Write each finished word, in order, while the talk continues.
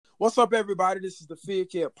What's up, everybody? This is the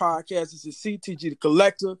Field Care Podcast. This is CTG the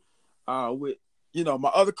Collector with, my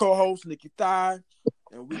other co-host, Nikki Thigh.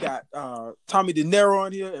 And we got Tommy De Niro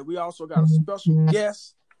on here. And we also got a special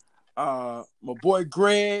guest, my boy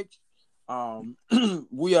Greg.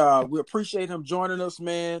 We appreciate him joining us,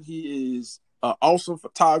 man. He is an awesome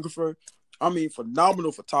photographer.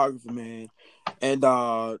 Phenomenal photographer, man. And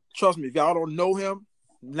trust me, if y'all don't know him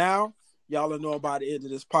now, y'all will know by the end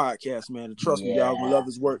of this podcast, man. And trust me, y'all gonna love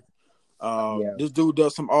his work. This dude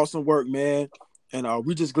does some awesome work, man. And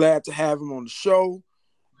we just glad to have him on the show.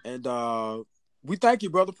 And we thank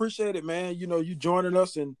you, brother. Appreciate it, man. You joining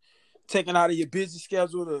us and taking out of your busy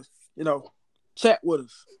schedule to, chat with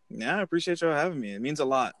us. Yeah, I appreciate y'all having me. It means a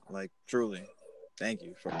lot. Like, truly. Thank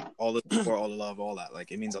you for all the support, all the love, all that.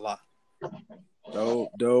 Like, it means a lot.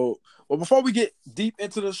 Dope. Well, before we get deep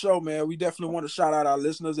into the show, man, we definitely want to shout out our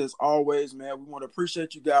listeners as always, man. We want to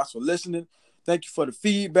appreciate you guys for listening. Thank you for the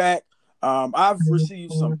feedback. I've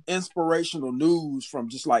received some inspirational news from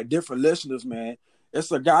just like different listeners, man.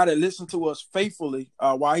 It's a guy that listens to us faithfully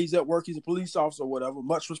while he's at work. He's a police officer or whatever.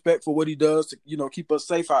 Much respect for what he does to, keep us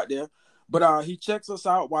safe out there. But he checks us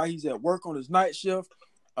out while he's at work on his night shift.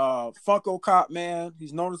 Funko Cop, man.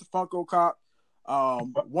 He's known as the Funko Cop.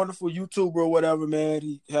 Wonderful YouTuber or whatever, man.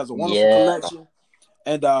 He has a wonderful collection.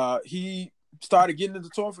 And he started getting into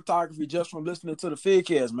toy photography just from listening to the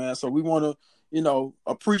Figcast, man. So we want to,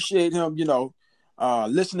 appreciate him,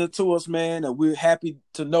 listening to us, man. And we're happy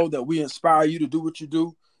to know that we inspire you to do what you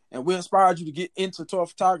do. And we inspired you to get into toy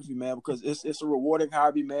photography, man, because it's a rewarding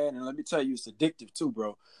hobby, man. And let me tell you, it's addictive too,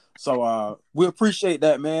 bro. So we appreciate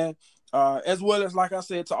that, man. As well as, like I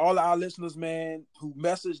said, to all our listeners, man, who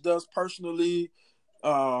messaged us personally,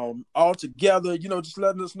 all together, just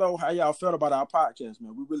letting us know how y'all felt about our podcast,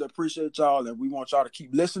 man. We really appreciate y'all, and we want y'all to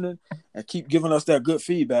keep listening and keep giving us that good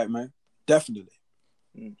feedback, man. Definitely.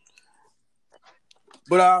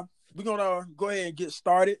 But we're gonna go ahead and get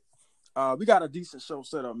started. We got a decent show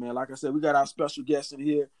set up, man. Like I said, we got our special guest in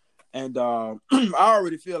here, and I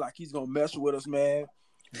already feel like he's gonna mess with us, man.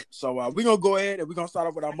 So we're gonna go ahead and we're gonna start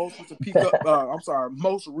off with our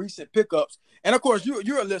most recent pickups. And of course,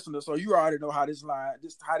 you're a listener, so you already know how this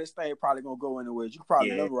thing probably gonna go anyways. You can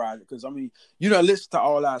probably memorize it because you don't listen to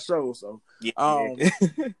all our shows. So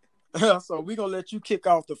so we're gonna let you kick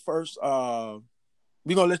off the first. We're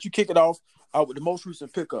gonna let you kick it off with the most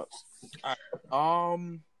recent pickups. All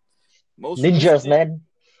right. Most Ninjas, recent... man.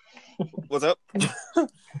 What's up?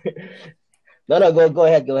 No, go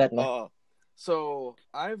ahead, man. So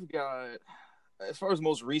I've got, as far as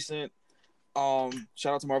most recent,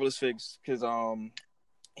 shout out to Marvelous Figs because I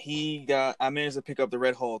managed to pick up the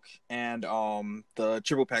Red Hulk and the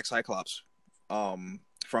triple pack Cyclops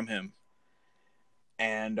from him,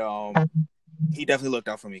 and he definitely looked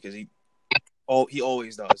out for me because he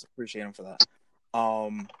always does. Appreciate him for that.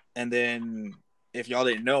 And then if y'all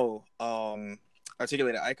didn't know,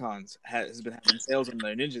 Articulated Icons has been having sales on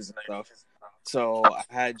their ninjas and stuff. So I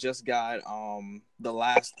had just got the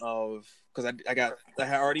last of, because I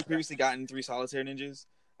had already previously gotten 3 solitaire ninjas.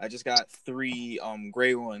 I just got 3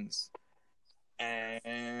 gray ones.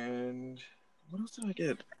 And what else did I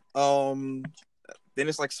get? Then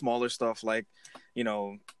it's like smaller stuff, like,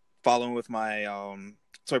 following with my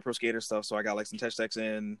Toy Pro Skater stuff. So I got like some Tech Decks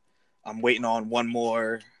in. I'm waiting on one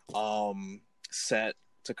more set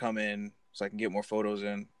to come in so I can get more photos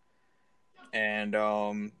in.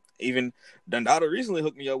 And even Dundada recently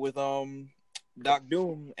hooked me up with Doc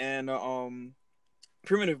Doom and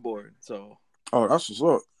Primitive Board. So that's what's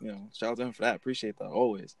up. Shout out to him for that. Appreciate that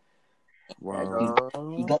always. Wow.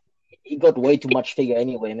 He got way too much figure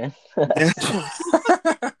anyway, man.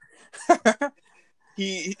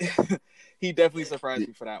 He definitely surprised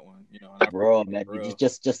me for that one. Bro, man, you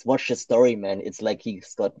just watch the story, man. It's like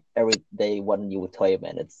he's got every day one new toy,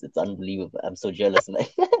 man. It's unbelievable. I'm so jealous, man.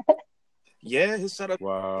 Yeah, his setup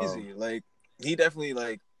is easy. Like, he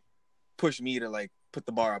definitely pushed me to put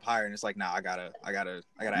the bar up higher, and it's like, nah, I gotta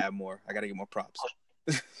add more. I gotta get more props.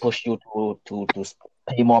 Push you to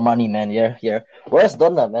pay more money, man. Yeah. Where's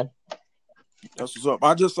Donna, man? That's what's up.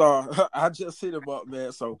 I just hit him up,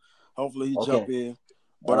 man. So hopefully he jump in.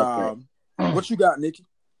 But what you got, Nikki?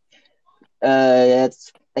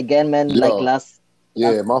 It's again, man. Yo. Like last.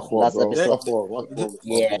 Yeah, my fault, bro. Episode.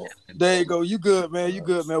 Yeah. There you go. You good, man.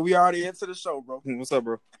 We already into the show, bro. What's up,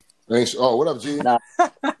 bro? Thanks. Oh, what up, G? Nah.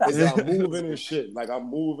 I'm moving and shit. Like, I'm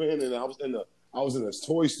moving, and I was in this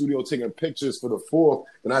toy studio taking pictures for the 4th,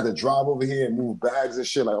 and I had to drive over here and move bags and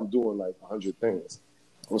shit. Like, I'm doing 100 things.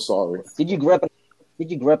 I'm sorry. Did you grab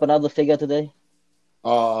another figure today?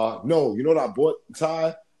 No. You know what I bought,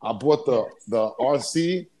 Ty? I bought the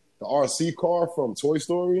RC the RC car from Toy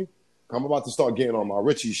Story. I'm about to start getting on my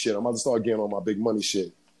Richie shit. I'm about to start getting on my big money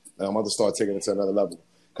shit. And I'm about to start taking it to another level.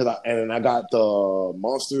 And I got the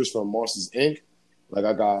monsters from Monsters Inc. Like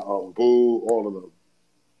I got Boo, all of them.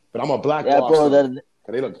 But I'm a black monster.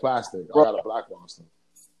 Bro, they look plastic. Bro. I got a black monster.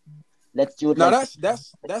 Let's do it. Now that's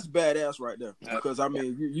badass right there. Because I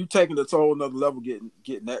mean, you taking it to a whole another level, getting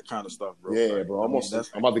that kind of stuff, bro. Yeah, bro. I'm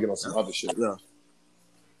about to get on some other shit. Yeah.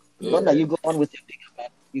 No, you go on with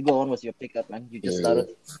your pickup, man. You just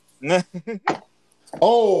started.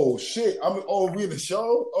 Oh shit! we in the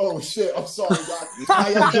show? Oh shit! I'm sorry, guys. How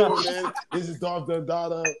y'all doing, man? This is Darth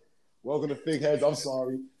Dundada. Welcome to Fig Heads. I'm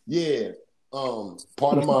sorry. Yeah.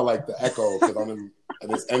 Part of my the echo because and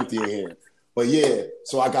it's empty in here. But yeah,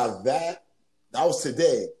 so I got that. That was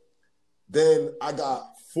today. Then I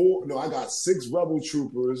got 6 Rebel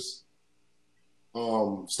Troopers.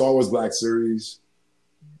 Star Wars Black Series.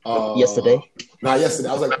 Yesterday? Not yesterday.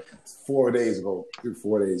 I was like 4 days ago.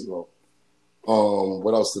 4 days ago.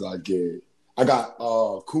 What else did I get? I got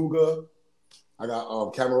Kuga. I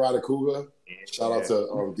got Camerata Kuga. Shout out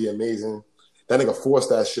to The Amazing. That nigga forced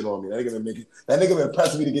that shit on me. That nigga been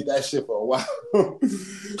pressing me to get that shit for a while.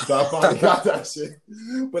 So I finally got that shit.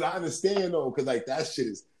 But I understand though, because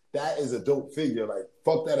that is a dope figure. Like,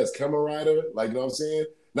 fuck that as Kamen Rider. Like, you know what I'm saying?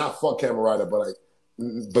 Not fuck Kamen Rider, but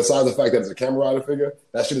besides the fact that it's a Kamen Rider figure,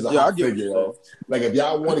 that shit is a hot figure, yo. Like, if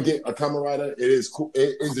y'all want to get a Kamen Rider, it is cool.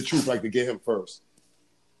 It is the truth, to get him first.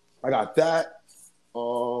 I got that.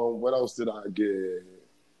 What else did I get?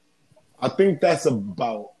 I think that's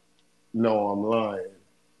about. No, I'm lying.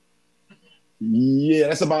 Yeah,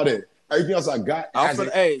 that's about it. Everything else I got, I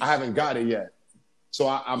haven't got it yet. So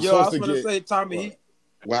I'm supposed to get. I was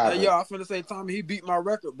finna say, Tommy, he beat my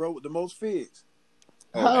record, bro, with the most figs.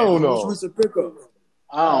 I don't know. Most recent pickup.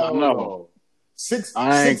 I don't know. Six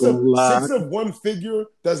of one figure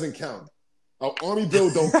doesn't count. An army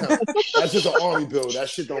bill don't count. That's just an army bill. That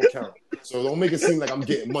shit don't count. So don't make it seem like I'm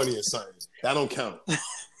getting money or something. That don't count.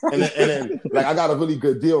 And then I got a really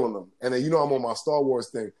good deal on them. And then I'm on my Star Wars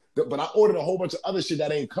thing. But I ordered a whole bunch of other shit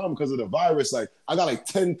that ain't come because of the virus. Like, I got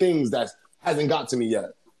 10 things that hasn't got to me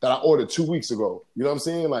yet that I ordered 2 weeks ago. You know what I'm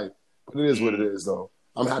saying? Like, but it is what it is, though.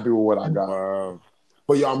 I'm happy with what I got.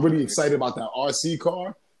 But yo, I'm really excited about that RC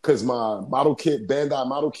car because my Bandai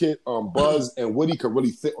model kit, Buzz and Woody could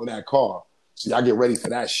really fit on that car. So y'all get ready for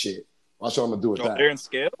that shit. Watch what I'm gonna do with that. They're in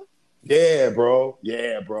scale? Yeah, bro.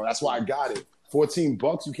 That's why I got it.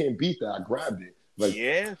 $14, you can't beat that. I grabbed it. Like,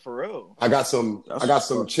 yeah, for real. I got some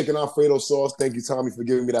chicken Alfredo sauce. Thank you, Tommy, for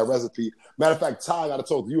giving me that recipe. Matter of fact, Ty, I gotta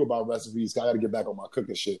talk to you about recipes. I gotta get back on my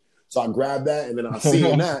cooking shit. So I grabbed that, and then I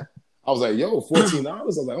seen that. I was like, yo, $14. I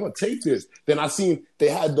was like, I'm gonna take this. Then I seen they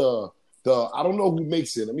had the I don't know who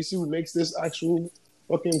makes it. Let me see who makes this actual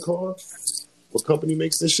fucking car. What company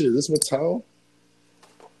makes this shit? Is this Mattel?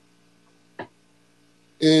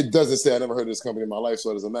 It doesn't say. I never heard of this company in my life,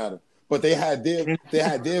 so it doesn't matter. But they had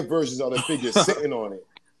their versions of the figures sitting on it.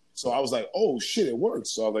 So I was like, oh shit, it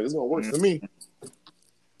works. So I was like, it's gonna work for me.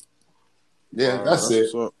 Yeah, that's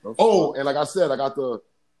it. And like I said, I got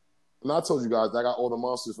I told you guys, I got all the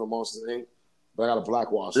monsters from Monsters Inc. But I got a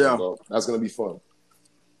black wash, bro. That's gonna be fun.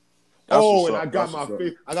 And I got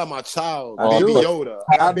my child, Baby Yoda.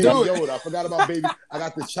 I got Baby Yoda. I forgot about Baby. I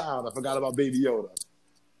got the child. I forgot about Baby Yoda.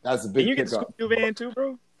 That's a big pickup. Did you get the Scooby-Doo van too,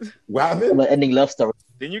 bro? What happened? The ending love story.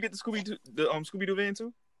 Didn't you get the Scooby-Doo van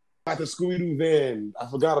too? I got the Scooby-Doo van. I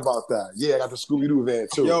forgot about that. Yeah, I got the Scooby-Doo van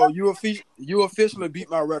too. Yo, you officially beat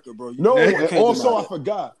my record, bro. And also I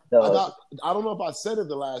forgot. I don't know if I said it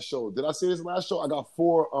the last show. Did I say this last show? I got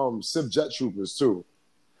 4 Civ Jet Troopers too.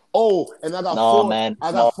 Oh, and I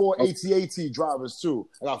got four AT-AT drivers too.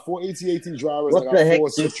 I got 4 AT-AT drivers. What the heck, 4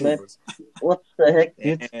 Civ Troopers. What the heck,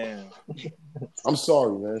 dude? I'm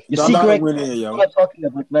sorry, man. You see, Greg, that's what I'm talking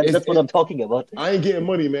about, man. That's what I'm talking about. I ain't getting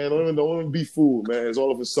money, man. Don't even be fooled, man. It's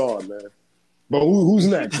all a facade, man. But who's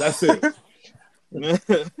next? That's it.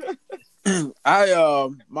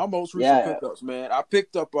 My most recent pickups, man. I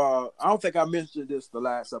picked up. I don't think I mentioned this the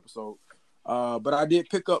last episode. But I did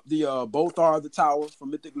pick up the both are the towers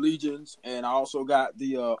from Mythic Legions, and I also got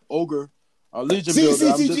the Ogre Legion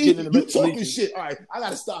builder. You talking shit. All right, I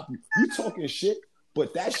gotta stop you. You talking shit,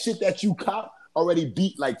 but that shit that you cop already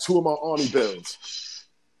beat 2 of my army builds.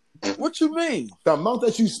 What you mean? The amount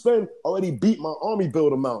that you spend already beat my army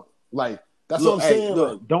build amount. That's what I'm saying.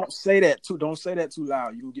 Look, don't say that too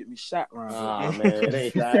loud. You gonna get me shot around. Man, it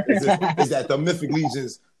ain't that. It's that the Mythic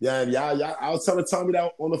Legions. Yeah. I was telling Tommy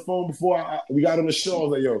that on the phone before we got on the show. I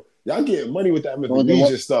was like, yo, y'all getting money with that Mythic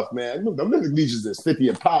Legion stuff, man. The Mythic Legions is 50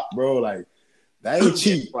 a pop, bro. That ain't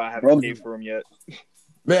cheap. I haven't paid for them yet.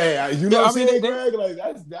 Man, you know what I'm saying, they, Greg? Like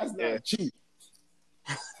that's not cheap.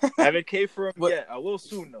 Haven't came for him yet. I will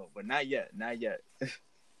soon though, but not yet. Not yet.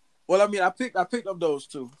 Well, I mean, I picked up those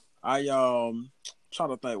two. I trying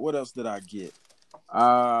to think, what else did I get?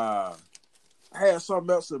 I had something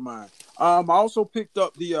else in mind. I also picked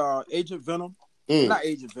up the Agent Venom. Not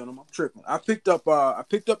Agent Venom. I'm tripping. I picked up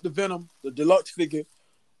the Venom, the deluxe figure.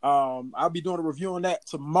 I'll be doing a review on that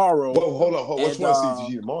tomorrow. Well, hold on. Which one,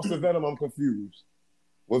 CTG? The Monster Venom? I'm confused.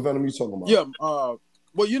 What Venom are you talking about? Yeah.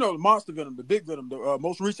 Well, you know, the Monster Venom, the big Venom, the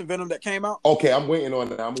most recent Venom that came out. Okay, I'm waiting on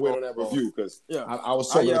that. I'm waiting on that review because I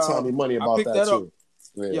was talking to Tommy Money about that too.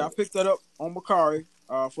 Yeah, I picked that up on Mercari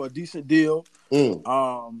for a decent deal.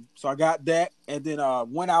 So I got that, and then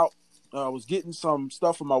went out. Was getting some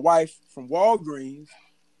stuff for my wife from Walgreens,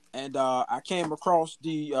 and I came across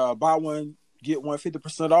the buy one get one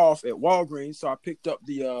 50% off at Walgreens. So I picked up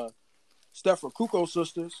the Stepford Kuko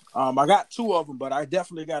sisters. I got two of them, but I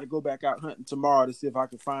definitely got to go back out hunting tomorrow to see if I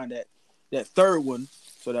can find that third one,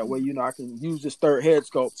 so that way, you know, I can use this third head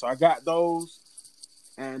sculpt. So I got those,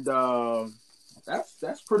 and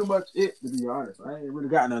that's pretty much it, to be honest. I ain't really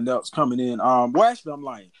got nothing else coming in. Well, actually, I'm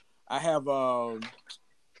lying. I have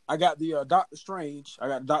I got the Doctor Strange. I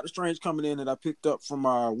got Doctor Strange coming in that I picked up from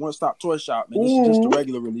One Stop Toy Shop. Man, this is just the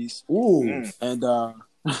regular release. And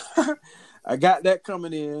I got that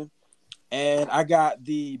coming in. And I got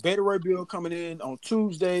the Beta Ray Bill coming in on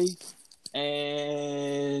Tuesday,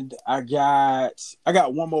 and I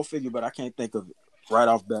got one more figure, but I can't think of it right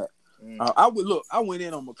off bat. I went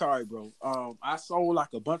in on Mercari, bro. I sold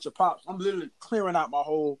like a bunch of pops. I'm literally clearing out my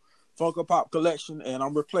whole Funko Pop collection, and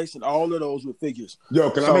I'm replacing all of those with figures.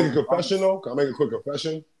 Yo, can I make a confession though? Can I make a quick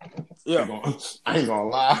confession? Yeah, I ain't gonna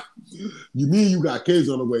lie. You got kids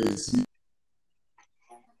on the way.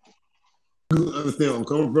 You understand where I'm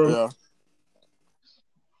coming from? Yeah.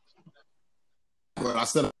 But I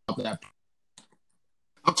said about that.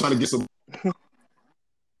 I'm trying to get some.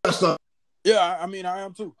 Yeah, I mean, I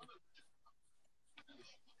am too.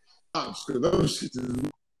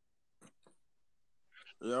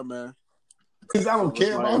 Yeah, man. Because I don't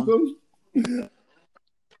care about them.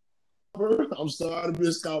 I'm sorry to be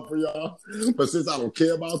a scout for y'all, but since I don't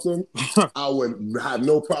care about them, I would have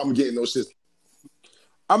no problem getting those shit.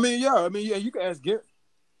 I mean, yeah, you can ask Garrett.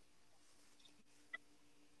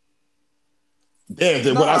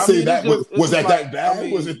 Damn, when I say that, was that like, bad? I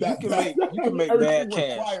mean, was it that bad? You can make bad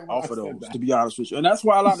cash off of those, to be honest with you. And that's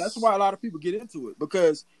why a lot of people get into it,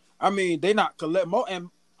 because, I mean, they not collect more. And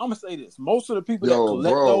I'm going to say this. Most of the people that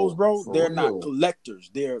collect those, bro, they're not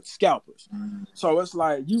collectors. They're scalpers. So it's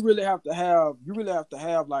like, you really have to have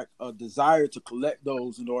like a desire to collect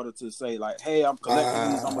those in order to say like, hey, I'm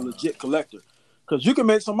collecting these. I'm a legit collector. Because you can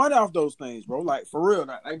make some money off those things, bro. Like, for real.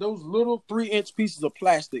 Like those little 3-inch pieces of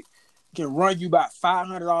plastic can run you about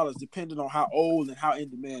 $500 depending on how old and how in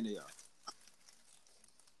demand they are.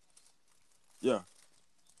 Yeah.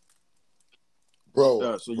 Bro,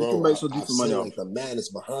 yeah, so you can make some decent money off. Like the madness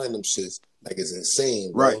behind them shits, like it's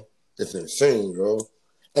insane, bro. Right. It's insane, bro.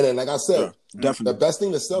 And then, like I said, definitely the best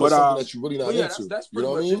thing to sell is something that you're really not into. That's you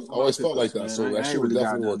know what I mean? I always felt like that, so that shit would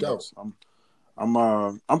definitely work out.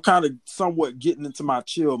 I'm kind of somewhat getting into my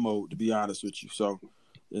chill mode, to be honest with you. So,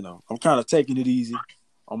 you know, I'm kind of taking it easy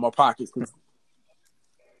on my pockets.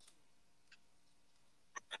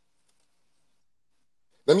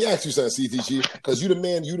 Let me ask you something, CTG, because you the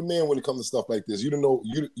man when it comes to stuff like this. You don't know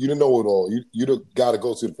it all. You the guy to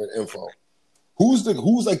go to for info. Who's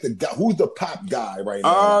the pop guy right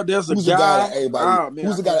now? There's a who's guy. The guy that everybody,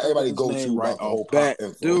 who's the guy that everybody go to right about the whole pop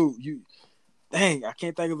info? Dude, I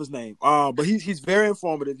can't think of his name. But he's very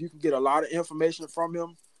informative. You can get a lot of information from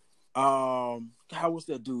him. What's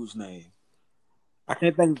that dude's name? I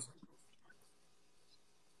can't think.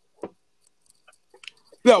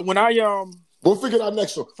 Yeah, when we'll figure it out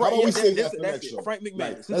next show. How about we say that for next show? Frank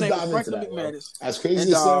McManus. His name is Franklin McManus. As crazy as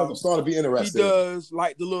it sounds, I'm starting to be interested. He does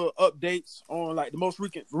like the little updates on like the most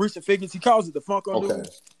recent figures. He calls it the Funko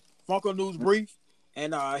News. Funko News Brief.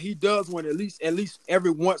 And he does one at least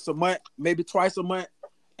every once a month, maybe twice a month.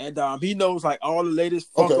 And he knows like all the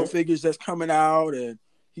latest Funko figures that's coming out, and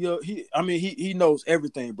he knows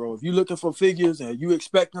everything, bro. If you're looking for figures and you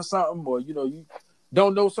expecting something, or you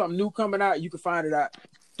don't know something new coming out, you can find it out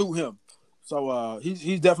through him. So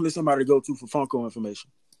he's definitely somebody to go to for Funko information.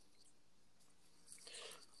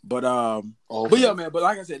 But yeah, man. But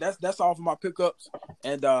like I said, that's all for my pickups,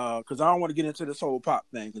 and because I don't want to get into this whole pop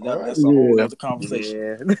thing, because that's a whole other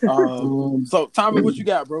conversation. Yeah. So Tommy, what you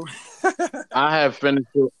got, bro? I have finished.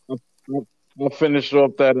 I finished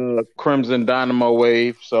off that Crimson Dynamo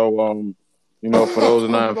wave. So for those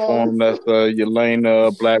not informed, that's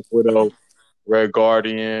Yelena, Black Widow, Red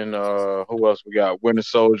Guardian. Who else we got? Winter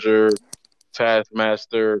Soldier,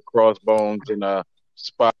 Taskmaster, Crossbones, and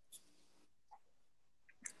Spot.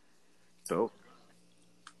 Dope.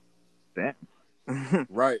 Damn.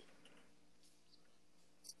 Right.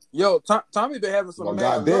 Yo, Tommy been having some. Well, mad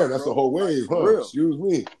goddamn, luck, that's bro. a whole wave, like, huh? Real. Excuse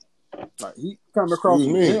me. Like he coming across some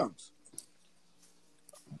Excuse me. gems.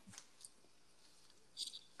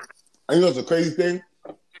 And you know what's the crazy thing?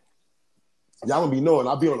 Y'all gonna be knowing.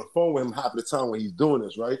 I'll be on the phone with him half the time when he's doing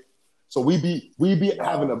this, right? So we be we'll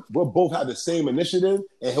both have the same initiative,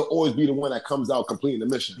 and he'll always be the one that comes out completing the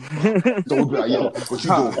mission. So we'll be like, yo, what you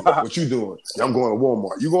doing? What you doing? Yeah, I'm going to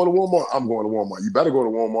Walmart. You going to Walmart? I'm going to Walmart. You better go to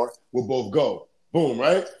Walmart. We'll both go. Boom,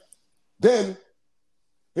 right? Then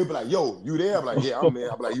he'll be like, yo, you there? I'm like, yeah, I'm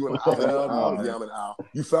there. I'm like, you in the aisle? Yeah, I'm in the aisle.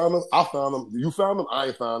 You found them? I found them. You found them? I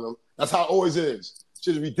ain't found them. That's how it always is.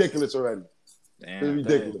 Shit's ridiculous already. Damn. It's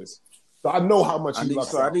ridiculous. So I know how much I he need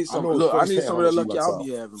lucks some. I out. need some. know Look, I need firsthand some how of that much he luck lucks y'all out.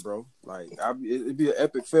 be having, bro. Like, it'd be an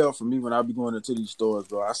epic fail for me when I be going into these stores,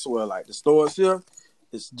 bro. I swear, like the stores here,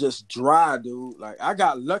 it's just dry, dude. Like I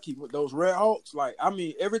got lucky with those Red Hawks. Like, I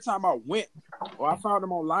mean, every time I went or I found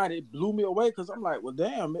them online, it blew me away because I'm like, well,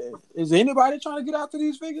 damn, man, is anybody trying to get after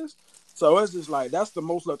these figures? So it's just like that's the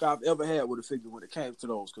most luck I've ever had with a figure when it came to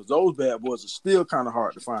those, because those bad boys are still kind of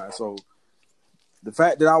hard to find. So the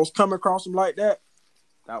fact that I was coming across them like that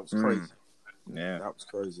was crazy. Yeah, that was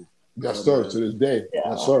crazy. Yes, sir. To this day.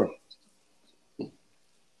 Yeah. Yes, sir.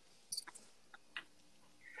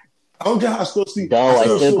 I don't get how I still see. No, I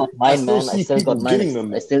still got mine, man. I still got mine. Getting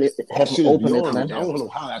them. I still haven't opened it, man. I don't know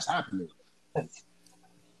how that's happening.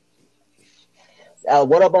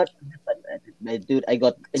 What about, dude? I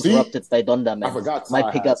got interrupted by Donda, man. I forgot My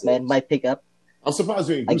Ty pickup, has man. it. My pickup. I'm surprised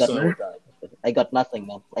you ain't I do got something with that. I got nothing,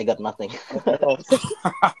 man. I got nothing.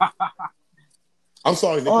 I'm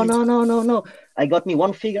sorry, Nikki. Oh no! I got me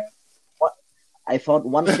one figure. I found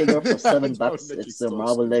one figure for $7. It's the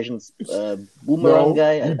Marvel Legends Boomerang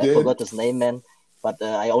guy. I forgot his name, man. But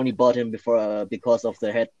I only bought him because of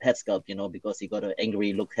the head sculpt, you know, because he got an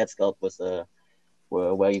angry look head sculpt with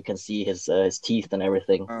where you can see his teeth and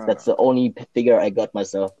everything. That's the only figure I got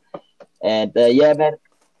myself. And yeah, man.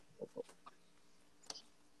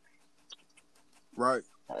 Right.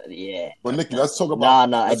 Yeah. But Nikki, let's talk about.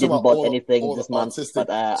 No, I didn't bought anything this month, but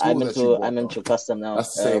I'm into custom now.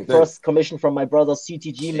 That's the same first commission from my brother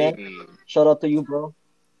CTG, man. Shout out to you, bro.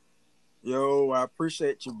 Yo, I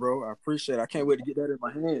appreciate you, bro. I appreciate it. I can't wait to get that in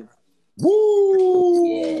my hands. Woo!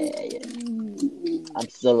 Yeah. I'm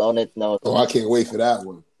still on it now. Oh, I can't wait for that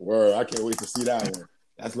one. Word, I can't wait to see that one.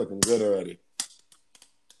 That's looking good already.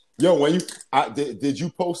 Yo, when did you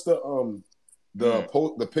post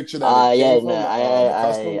the picture that? I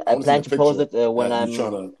plan to post it when I'm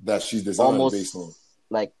that she's designed almost based on.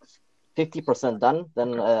 like 50% done.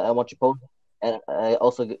 Then I want to post, and I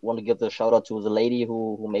also want to give the shout out to the lady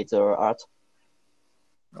who made the art.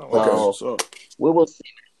 Okay, so we will see.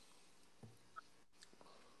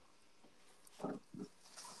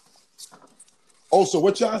 Also,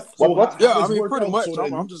 what y'all? What? Yeah, I mean, pretty much. So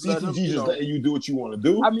I'm just letting him, letting you do what you want to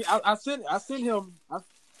do. I mean, I sent him. I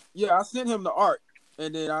sent him the art,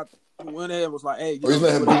 and then I went ahead and was like, "Hey, you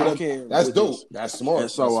let him do that. can." That's dope. That's smart.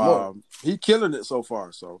 And so he killing it so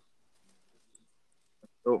far. So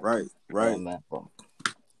right. Oh,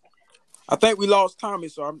 I think we lost Tommy,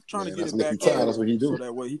 so I'm trying to get it back. That's what he do. So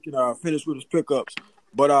that way he can finish with his pickups.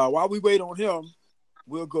 But while we wait on him,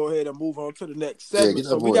 we'll go ahead and move on to the next segment. Yeah,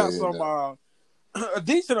 so we got some a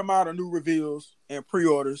decent amount of new reveals and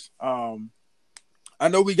pre-orders. I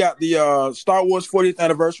know we got the Star Wars 40th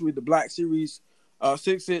anniversary, the Black Series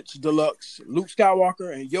 6-inch deluxe Luke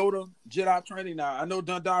Skywalker and Yoda Jedi training. Now I know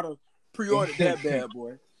Dundada pre-ordered that bad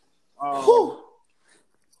boy.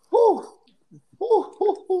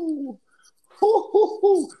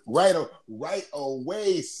 Right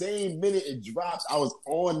away, same minute it dropped, I was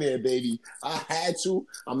on there, baby. I had to.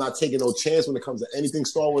 I'm not taking no chance when it comes to anything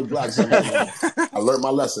Star Wars Black. I learned my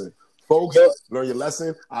lesson. Folks, learn your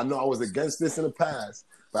lesson. I know I was against this in the past,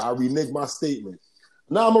 but I reneged my statement.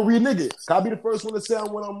 Now I'm going to renege it. I'll be the first one to say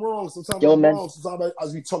when I'm wrong. Sometimes I'm wrong. Sometimes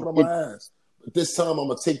I be talking on my ass. But this time I'm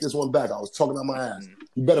going to take this one back. I was talking on my ass.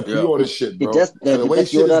 You better pre-order shit, bro. The way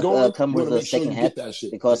shit is going, come with a second head,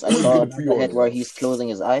 because I saw the head where he's closing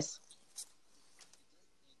his eyes.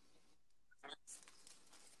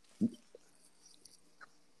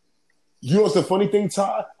 You know what's the funny thing,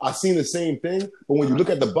 Ty? I seen the same thing, but when you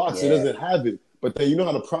look at the box, it doesn't have it. But then you know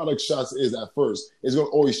how the product shots is at first. It's going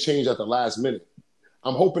to always change at the last minute.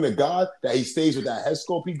 I'm hoping to God that he stays with that head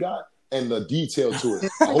sculpt he got and the detail to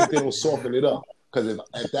it. I hope they don't soften it up. Because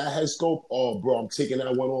if that head sculpt, oh, bro, I'm taking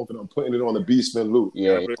that one off and I'm putting it on the Beastman loop.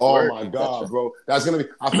 Yeah. Oh my God, bro, that's gonna be.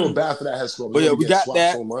 I feel bad for that head sculpt. But yeah, we got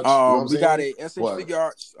that. So much, you know what I'm we got saying? a SH Figure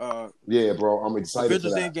Arts. Yeah, bro, I'm excited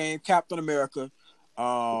Avengers for that. Endgame, Captain America,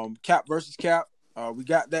 Cap versus Cap. We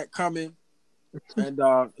got that coming. And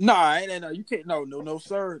you can't. No,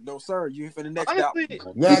 sir. You for the next Honestly,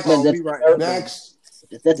 Next.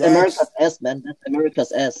 That's America's S, man. That's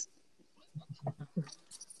America's S.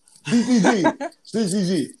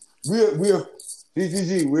 CCG. We're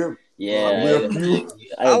CCG. We're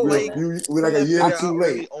like a year too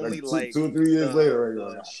late. Like 2 or 3 years later,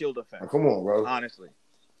 right now. Shield effect. Come on, bro. Honestly,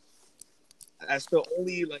 that's the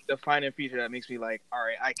only defining feature that makes me like, all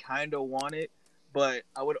right, I kind of want it, but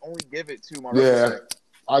I would only give it to my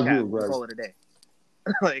I agree with Greg. Call it a day.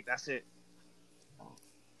 Like that's it.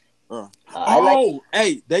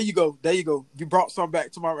 Hey, there you go. You brought something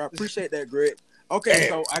back to my. I appreciate that, Greg. Okay,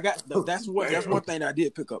 so I got that's one thing I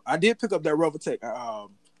did pick up. I did pick up that Robotech,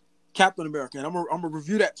 Captain America, and I'm gonna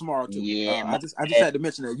review that tomorrow too. Yeah, I just had to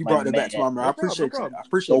mention that you brought that back to my memory. I appreciate you. I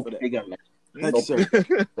appreciate that. Figure, man. Thank you,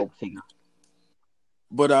 sir. Dope figure.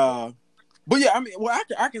 But yeah, I mean,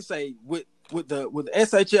 I can say with the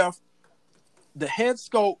SHF, the head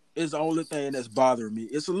sculpt is the only thing that's bothering me.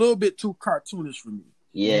 It's a little bit too cartoonish for me.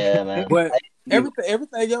 Yeah, man. But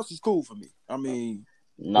everything else is cool for me. I mean,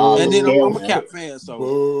 no, and then I'm a Cap fan,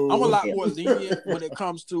 so I'm a lot more lenient when it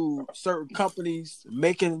comes to certain companies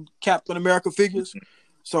making Captain America figures.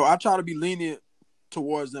 So I try to be lenient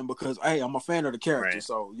towards them because hey, I'm a fan of the character. Right.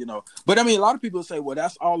 So but I mean, a lot of people say, well,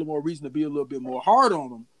 that's all the more reason to be a little bit more hard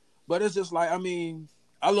on them. But it's just like, I mean,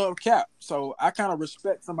 I love Cap, so I kind of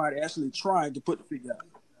respect somebody actually trying to put the figure out.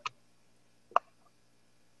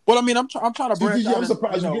 Well, I mean, I'm trying to branch out. I'm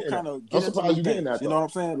surprised you're getting that. I'm surprised you're getting that. You know what I'm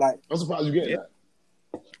saying? Like, I'm surprised you're getting that.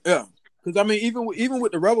 Yeah, because I mean, even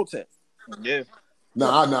with the Rebel Tech. Yeah.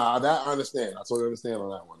 Nah, that I understand. I totally understand on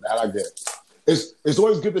that one. That I get. It's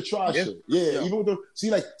always good to try shit. Yeah, even with see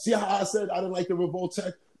how I said I didn't like the Revolt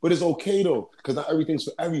Tech, but it's okay though because not everything's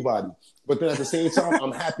for everybody. But then at the same time,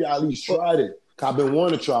 I'm happy I at least tried it. Cause I've been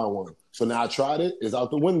wanting to try one, so now I tried it. It's out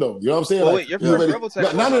the window. You know what I'm saying? Well, wait, your first Rebel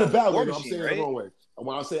Tech not in a bad way. Machine, I'm saying right? it the wrong way.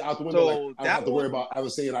 When I say out the window, like, I don't have to worry about ever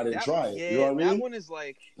saying I didn't try it. Yeah, you know what I mean? That one is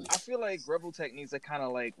like, I feel like Rebel Tech needs to kind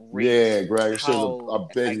of like rate Greg, it's a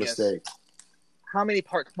big mistake. How many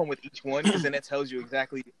parts come with each one? Because then it tells you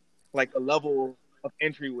exactly like the level of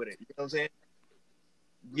entry with it. You know what I'm saying?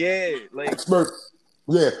 Yeah, like expert.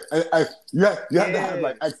 Yeah, and you have to have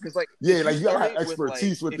like you gotta have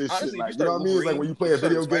expertise with this shit. Like, you know what I mean? It's like when you play a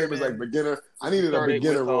video game, it's like beginner. I needed a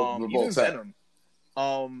beginner Revolt Tech.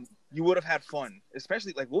 You would have had fun,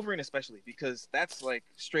 especially like Wolverine, because that's like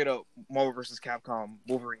straight up Marvel vs. Capcom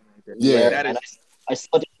Wolverine. Right yeah, that is. I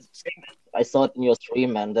saw it in your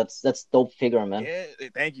stream, man. That's dope figure, man. Yeah,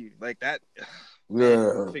 thank you. Like that. Yeah,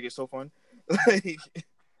 that figure's so fun. Like,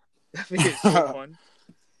 that figure's so fun.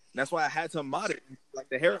 That's why I had to mod it, like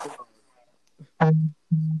the hair.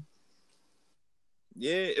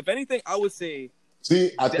 Yeah, if anything, I would say.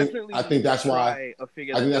 See, I think that's why. I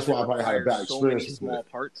think that's why I probably had a bad so many experience. Small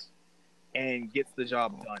parts and gets the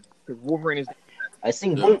job done because Wolverine is. I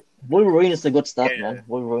think Wolverine is a good start, man.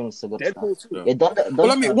 Wolverine is a good Deadpool start. Too.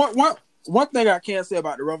 Well, I mean, one thing I can say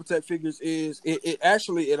about the Robotech figures is it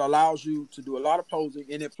actually allows you to do a lot of posing,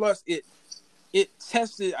 and it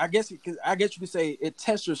tested. I guess you could say it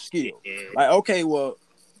tests your skill. Yeah. Like, okay, well,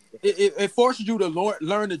 it forces you to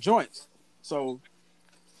learn the joints. So.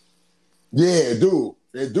 Yeah, it do.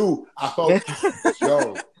 I felt,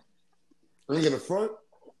 yo, look in the front,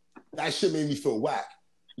 that shit made me feel whack.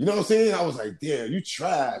 You know what I'm saying? I was like, damn, you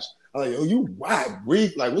trash. I'm like, yo, you whack,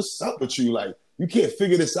 Reef. Like, what's up with you? Like, you can't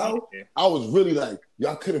figure this out? Yeah. I was really like,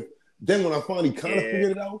 y'all could have. Then when I finally kind of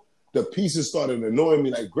figured it out, the pieces started annoying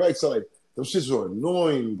me. Like, Greg said, like, those shits were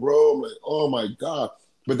annoying, bro. I'm like, oh my God.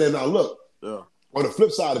 But then now look, on the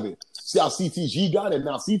flip side of it, see how CTG got it.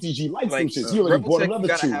 Now CTG likes some shit. He already bought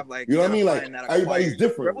another two. You know what I mean? Like, everybody's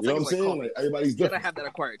different. You know what I'm saying? Like, everybody's different. You gotta have that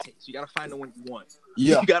acquired taste. You gotta find the one you want.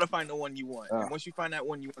 Yeah. You gotta find the one you want. And once you find that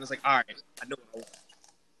one you want, it's like, all right, I know what I want.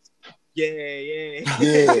 Yeah.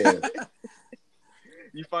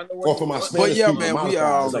 You find the one. Or for my Spanish people, man,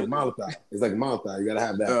 it's like Malachi. It's like Malachi. You gotta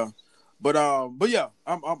have that. Yeah. But yeah,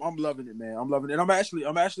 I'm loving it, man. I'm loving it. I'm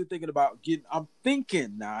actually thinking about getting. I'm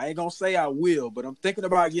thinking now. I ain't gonna say I will, but I'm thinking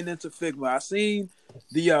about getting into Figma. I seen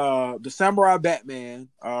the Samurai Batman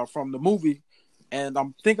from the movie, and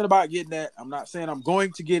I'm thinking about getting that. I'm not saying I'm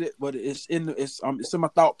going to get it, but it's in my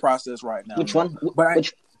thought process right now. Which one?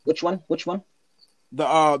 Which one?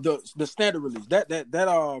 The standard release. That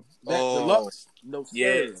deluxe. No,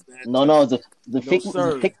 yeah. No.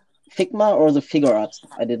 The Figma or the figure art?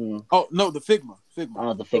 I didn't. Oh no, the Figma.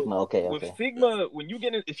 Oh, the Figma. Okay, With okay. Figma,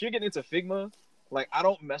 if you're getting into Figma, like I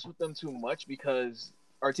don't mess with them too much because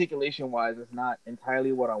articulation wise, it's not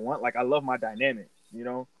entirely what I want. Like I love my dynamic, you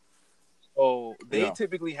know. So they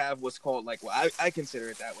typically have what's called like, well, I consider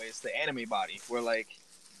it that way. It's the anime body, where like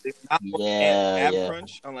it's not ab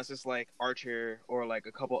crunch unless it's like Archer or like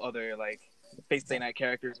a couple other like Fate Stay Night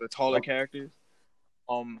characters or taller characters.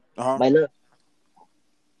 My love.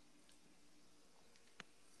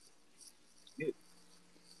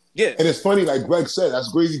 Yeah, and it's funny, like Greg said,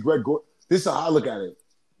 that's crazy. This is how I look at it.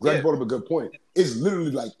 Greg brought up a good point. It's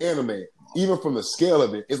literally like anime, even from the scale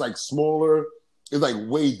of it. It's like smaller. It's like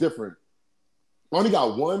way different. I only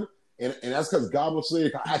got one, and that's because Goblin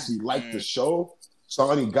Slayer, I actually like the show, so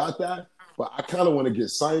I only got that. But I kind of want to get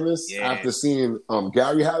Simus after seeing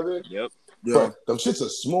Gary have it. Yep. Yeah. Bro, them shits are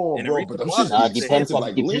small, bro. But them shits depends on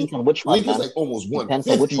which one. Link is like almost depends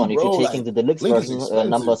on which one. If you're taking the deluxe version,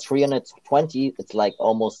 number 320, it's like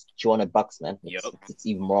almost $200, man. It's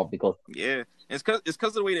even more because it's because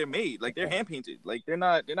of the way they're made. Like they're hand painted. Like they're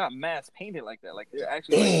not mass painted like that. Like they're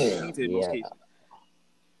actually hand painted in most cases.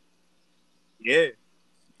 Yeah,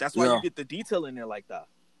 that's why you get the detail in there like that.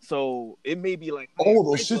 So it may be like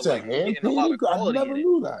those shits are hand painted. I never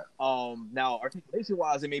knew that. Now articulation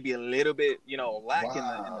wise, it may be a little bit lacking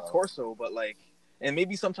in the torso, but like, and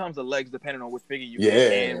maybe sometimes the legs, depending on which figure you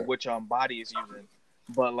get and which body is using.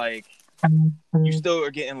 But like, you still are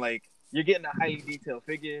getting you're getting a highly detailed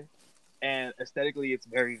figure, and aesthetically, it's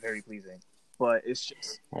very very pleasing. But it's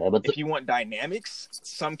just if you want dynamics,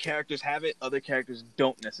 some characters have it, other characters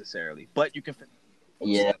don't necessarily. But you can,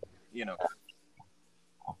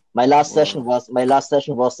 My last session was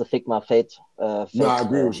the Figma Fate. No, I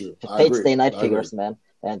agree with you. Fate Stay Night figures, man,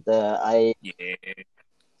 and but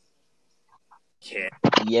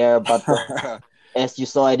as you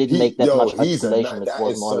saw, I didn't make that much articulation. It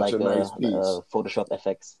was more like Photoshop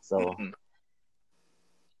effects. So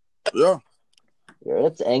yeah,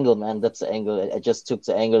 that's the angle, man. That's the angle. I just took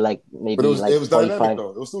the angle like maybe it was 45 dynamic,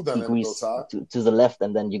 though. It was still dynamic, degrees to the left,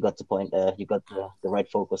 and then you got the point. You got the right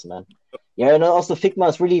focus, man. Yeah, and also Figma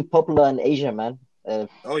is really popular in Asia, man.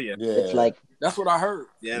 It's like that's what I heard.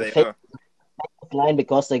 Yeah, they are. Line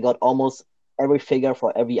because they got almost every figure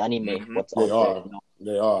for every anime. What's out there?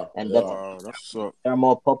 They are, and they're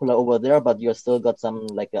more popular over there. But you still got some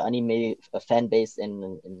like an anime fan base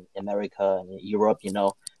in America and Europe,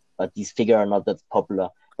 But these figures are not that popular.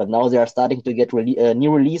 But now they are starting to get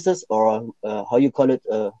new releases, or how you call it,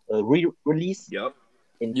 re-release. Yep.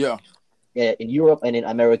 In Europe and in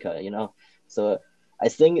America, So I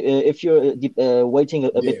think if you're waiting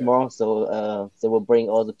a bit more, so they will bring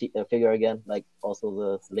all the figure again, like also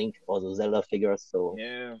the Link or the Zelda figures. So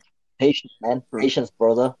patience, man, patience,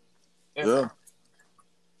 brother. Yeah.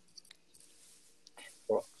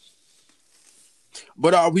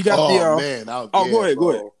 But we got man. Go ahead.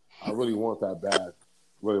 I really want that bad.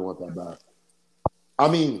 I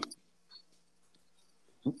mean,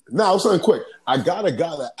 now something quick. I got a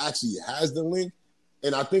guy that actually has the Link,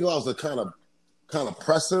 and I think I was to kind of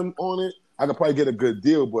press him on it. I could probably get a good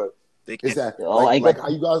deal, but is that like how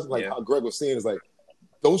you guys how Greg was saying is like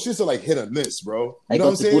those shits are like hit or miss, bro. I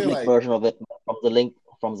got the bootleg version of it from the Link,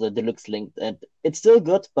 from the deluxe Link, and it's still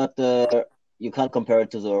good, but you can't compare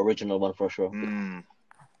it to the original one for sure.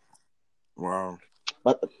 Wow.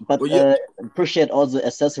 But appreciate all the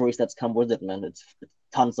accessories that's come with it, man. It's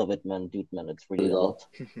tons of it, man. Dude, man, it's really a lot.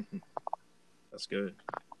 That's good.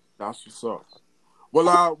 That's what's up.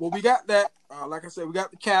 Well, we got that. Like I said, we got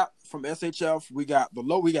the Cap from SHF. We got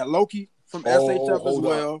Loki from SHF as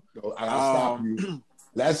well. I gotta stop you.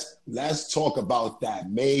 Let's talk about that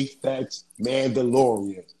Mayfex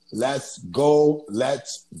Mandalorian. Let's go. Well,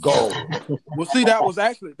 see, that was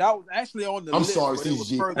actually on the list. I'm sorry,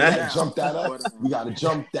 CG. We gotta jump that up. We gotta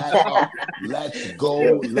jump that up. Let's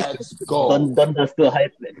go. Don't still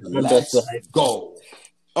hype it. Let's go.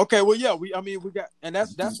 Okay, well, yeah, we got, and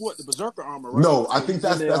that's what the Berserker armor. Right? No, I think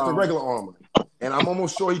that's the regular armor, and I'm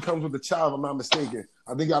almost sure he comes with the child. If I'm not mistaken. I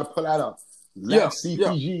think you gotta put that up. Let's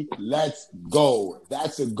CPG. Let's go.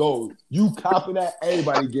 That's a goal. You copy that.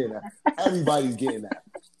 Everybody's getting that. Everybody's getting that.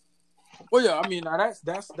 Well, yeah, I mean, now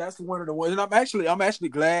that's one of the ones, and I'm actually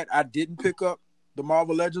glad I didn't pick up the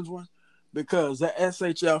Marvel Legends one, because that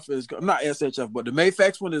SHF is not SHF, but the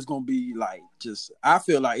Mayfax one is gonna be like I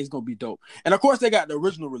feel like it's gonna be dope. And of course, they got the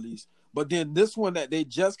original release, but then this one that they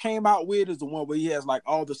just came out with is the one where he has like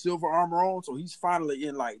all the silver armor on, so he's finally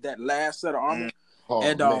in like that last set of armor,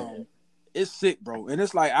 and it's sick, bro. And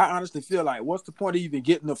it's like I honestly feel like, what's the point of even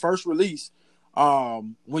getting the first release?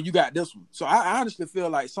 when you got this one. So I honestly feel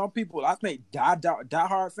like some people, I think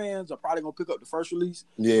die-hard fans are probably gonna pick up the first release.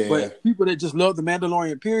 Yeah. But people that just love the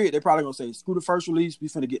Mandalorian period, they're probably gonna say, screw the first release, we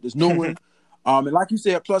finna get this new one. And like you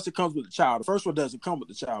said, plus it comes with the child. The first one doesn't come with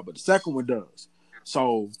the child, but the second one does.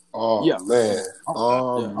 So yeah. Man.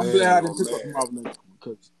 I'm glad I didn't pick up the Marvel Legends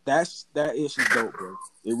because that issue's dope, bro.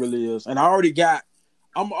 It really is. And I already got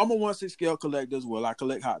I'm a 1/6 scale collector as well. I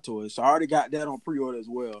collect Hot Toys. So I already got that on pre-order as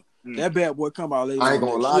well. That bad boy come out later. I ain't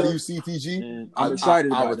gonna lie to you, CTG. I'm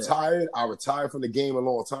excited about that. I retired from the game a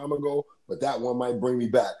long time ago, but that one might bring me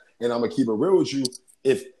back. And I'm gonna keep it real with you.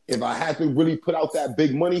 If I had to really put out that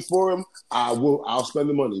big money for him, I'll spend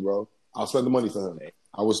the money, bro. I'll spend the money for him.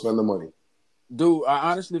 I will spend the money. Dude,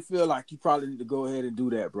 I honestly feel like you probably need to go ahead and do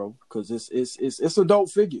that, bro, because it's a dope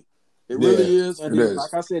figure. It really is. And then,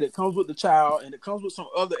 like I said, it comes with the child and it comes with some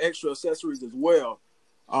other extra accessories as well.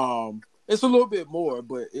 It's a little bit more,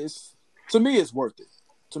 but to me it's worth it.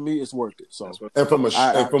 So, and from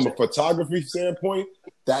a photography standpoint,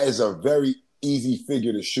 that is a very easy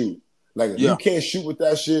figure to shoot. Like if you can't shoot with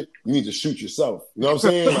that shit, you need to shoot yourself. You know what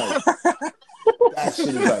I'm saying? Like that shit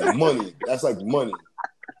is like money. That's like money.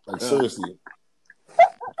 Like seriously.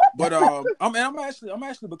 But I'm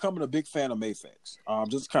actually becoming a big fan of Mafex.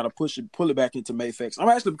 Just kind of pull it back into Mafex. I'm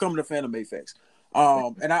actually becoming a fan of Mafex.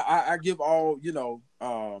 And I give all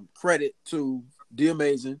credit to The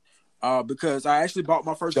Amazing because I actually bought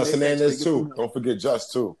my first Just Hernandez too. Don't forget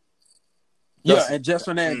Just too. And Just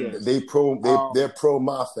Hernandez. They're pro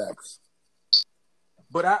Mafex.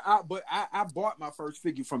 But I bought my first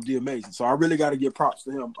figure from The Amazing, so I really got to give props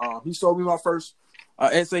to him. He sold me my first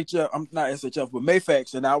SHF. I'm not SHF, but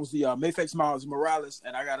Mafex, and I was the Mafex Miles Morales,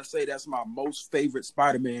 and I gotta say that's my most favorite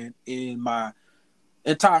Spider-Man in my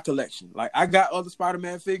entire collection. Like I got other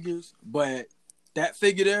Spider-Man figures, but that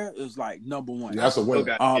figure there is like number one. Yeah, that's a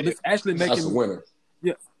winner. It's actually making that's a winner.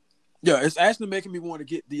 Yeah, it's actually making me want to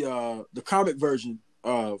get the comic version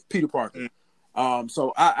of Peter Parker.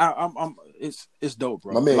 So I'm it's dope,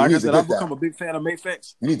 bro. My man, like I said, I've become a big fan of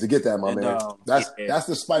Mafex. You need to get that, my man. That's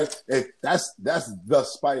the Spider. That's the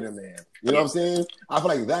Spider-Man. You know what I'm saying? I feel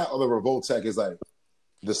like that or the Revoltech is like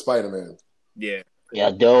the Spider-Man. Yeah. Yeah,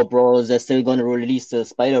 dope, bro. They're still going to release the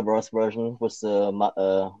Spider-Verse version with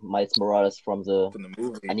Miles Morales from the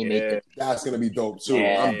movie animated. Yeah. That's gonna be dope too.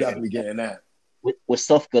 Yeah, I'm definitely getting that. With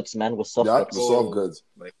soft goods, man. With soft goods. With soft goods.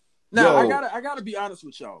 Now I gotta be honest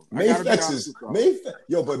with y'all. Mafex is but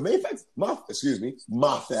Mafex,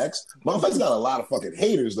 Mafex got a lot of fucking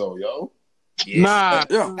haters though, yo. Nah,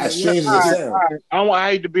 as strange as it sounds.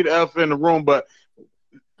 I hate to be the elephant in the room, but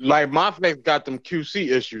like Mafex got them QC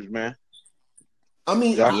issues, man. I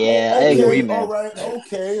mean, I agree, man. All right,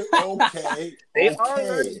 okay.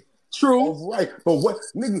 True. All right, but what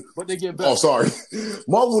nigga? But they get better. Oh, sorry.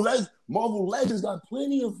 Marvel Legends got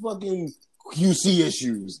plenty of fucking QC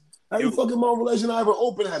issues. Every fucking Marvel Legend I ever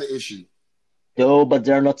opened had an issue. Yo, but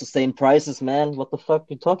they're not the same prices, man. What the fuck are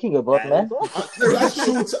you talking about, man? That's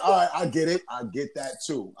true. All right, I get it. I get that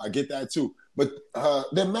too. But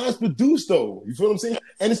they're mass produced though. You feel what I'm saying?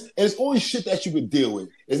 And it's always shit that you could deal with.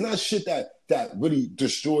 It's not shit that really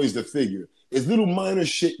destroys the figure. It's little minor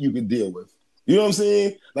shit you can deal with. You know what I'm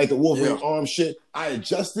saying? Like the Wolverine arm shit. I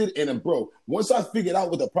adjusted and then, bro, once I figured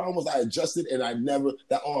out what the problem was, I adjusted and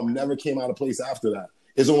that arm never came out of place after that.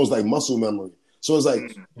 It's almost like muscle memory. So it's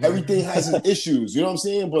like everything has its issues. You know what I'm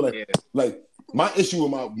saying? But like my issue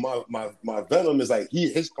with my Venom is like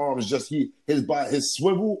his arm is just his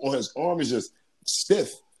swivel on his arm is just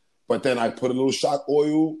stiff. But then I put a little shock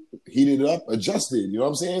oil, heated it up, adjusted. You know what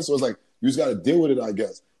I'm saying? So it's like you just got to deal with it, I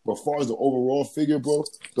guess. But as far as the overall figure, bro,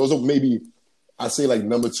 those are maybe I say like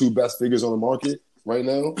number 2 best figures on the market right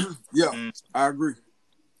now. Yeah, I agree.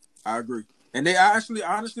 And I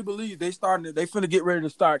honestly believe they finna get ready to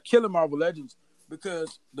start killing Marvel Legends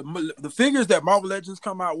because the figures that Marvel Legends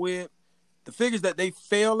come out with, the figures that they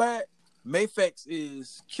fail at, Mafex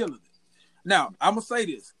is killing it. Now, I'm gonna say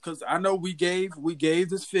this because I know we gave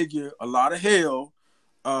this figure a lot of hell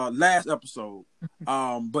last episode.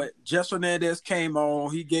 But Jess Hernandez came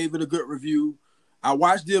on, he gave it a good review. I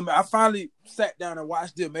finally sat down and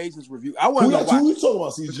watched The Amazing's review. I wasn't gonna watch. Who you talking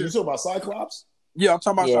about, CG? You talking about Cyclops? Yeah, I'm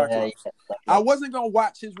talking about Cyclops. I wasn't gonna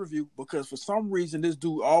watch his review because for some reason this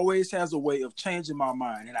dude always has a way of changing my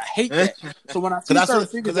mind, and I hate that. So when I see certain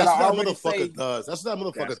figures that I already say, that's what that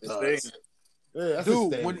motherfucker does. Yeah,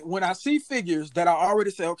 dude, when I see figures that I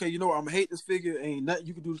already say, okay, you know what, I'm gonna hate this figure. Ain't nothing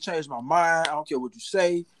you can do to change my mind. I don't care what you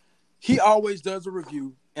say. He always does a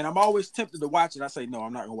review, and I'm always tempted to watch it. I say no,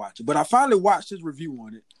 I'm not gonna watch it. But I finally watched his review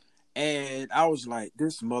on it, And I was like,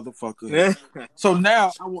 this motherfucker. So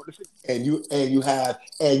now I want to figure.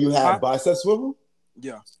 And you have bicep swivel.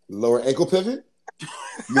 Yeah. Lower ankle pivot.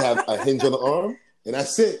 You have a hinge on the arm, and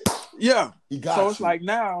that's it. Yeah. He got so you. It's like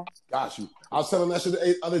now. Got you. I was telling that shit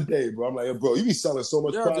the other day, bro. I'm like, yo, bro, you be selling so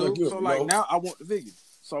much product. Dude. So like now I want the figure.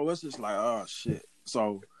 So it's just like, oh shit.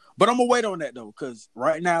 So, but I'm gonna wait on that though, because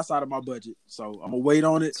right now it's out of my budget. So I'm gonna wait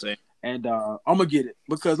on it. Same. And I'm gonna get it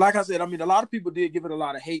because, like I said, I mean, a lot of people did give it a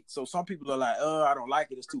lot of hate. So some people are like, I don't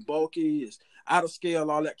like it. It's too bulky. It's out of scale.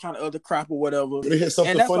 All that kind of other crap or whatever. Did it hit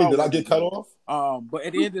something funny? Did I get cut off? But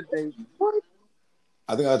at the end of the day,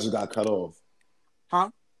 I think I just got cut off. Huh?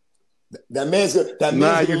 That man's gonna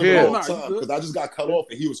live a long time because I just got cut off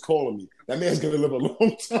and he was calling me. That man's gonna live a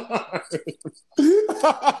long time.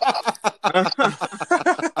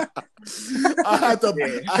 I had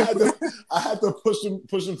to push him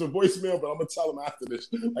to voicemail, but I'm gonna tell him after this.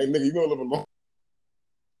 Like, nigga, you gonna live a long.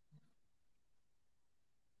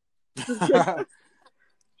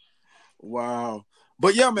 Wow.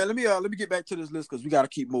 But yeah, man, let me get back to this list because we got to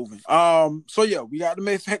keep moving. So yeah, we got the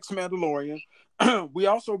Mafex Mandalorian. We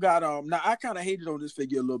also got now I kind of hated on this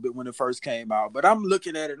figure a little bit when it first came out, but I'm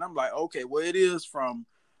looking at it and I'm like, okay, well it is from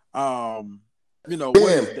you know, what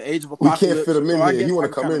is it, the Age of Apocalypse. We can't fit him in here. You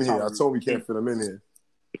want to come in here? I tolerate. told him we can't fit him in here.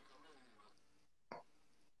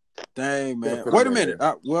 Dang, man. Wait a minute.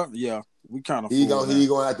 Well, yeah, we kind of he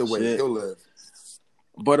gonna have to wait. Shit. He'll live.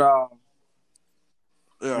 But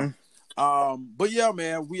yeah. But yeah,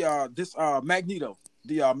 man, we are this Magneto,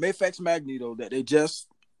 the Mafex Magneto that they just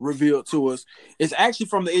revealed to us. It's actually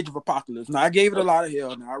from the Age of Apocalypse. Now I gave it a lot of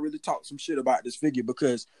hell. Now I really talked some shit about this figure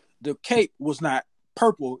because the cape was not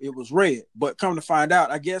purple, it was red. But come to find out,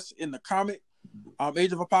 I guess in the comic,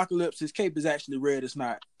 Age of Apocalypse, his cape is actually red, it's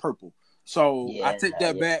not purple. So yeah, I take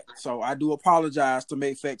that back. So I do apologize to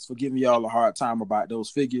Mafex for giving y'all a hard time about those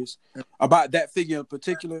figures, about that figure in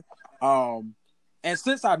particular. And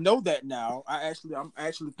since I know that now, I'm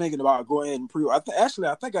actually thinking about going ahead and pre-order.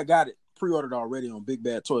 I think I got it pre-ordered already on Big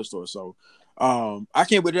Bad Toy Store. So I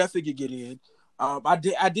can't wait till that figure get in. I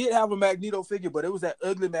did have a Magneto figure, but it was that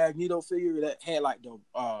ugly Magneto figure that had like the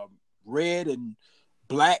red and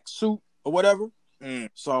black suit or whatever.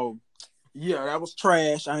 So yeah, that was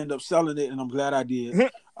trash. I ended up selling it, and I'm glad I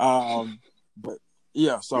did. But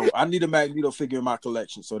yeah, so I need a Magneto figure in my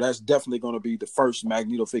collection. So that's definitely going to be the first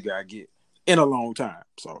Magneto figure I get in a long time.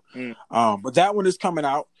 So, but that one is coming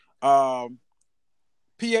out. PX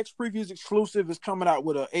Previews exclusive is coming out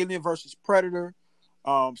with an Alien versus Predator,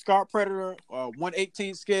 Scar Predator,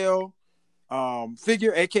 1/18 scale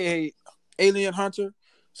figure, aka Alien Hunter.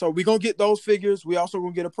 So we're gonna get those figures. We also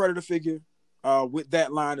gonna get a Predator figure with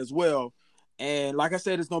that line as well. And like I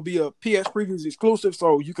said, it's gonna be a PX Previews exclusive,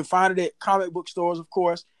 so you can find it at comic book stores, of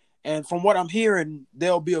course. And from what I'm hearing,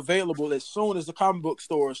 they'll be available as soon as the comic book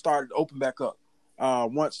stores started to open back up.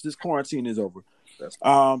 Once this quarantine is over.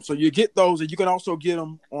 So you get those, and you can also get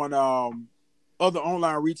them on other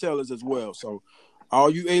online retailers as well. So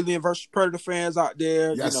all you Alien vs. Predator fans out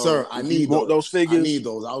there, yes, sir. I need those figures. I need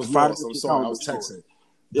those. I was lost. I'm sorry. I was texting.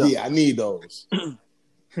 Yeah, I need those.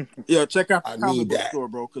 Yeah, check out the comic book store,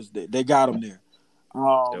 bro, because they got them there.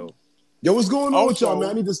 Yo, what's going on with y'all,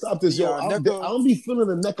 man? I need to stop this. Yo, I don't be feeling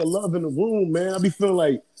a neck of love in the room, man. I be feeling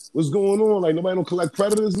like, what's going on? Like nobody don't collect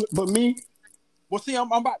Predators but me. Well, see,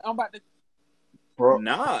 I'm about to. Bro.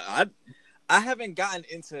 Nah, I haven't gotten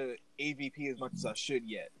into AVP as much as I should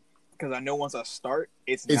yet. Because I know once I start,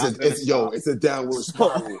 it's a downward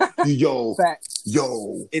spiral. Facts.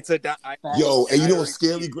 It's a and you know what's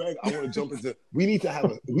scary, Greg? I want to jump into. We need to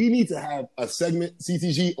have a segment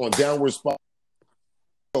CTG on downward spiral.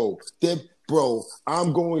 Bro,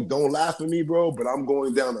 don't laugh at me, bro, but I'm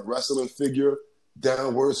going down the wrestling figure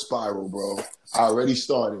downward spiral, bro. I already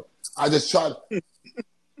started. I just tried.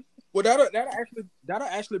 Well, that'll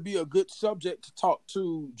actually be a good subject to talk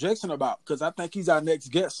to Jason about, because I think he's our next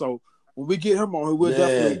guest. So when we get him on, we'll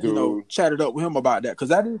definitely chat it up with him about that, because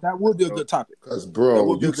that would be a good topic. Because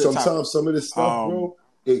bro, sometimes some of this stuff, bro,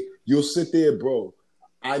 you'll sit there, bro.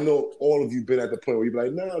 I know all of you been at the point where you be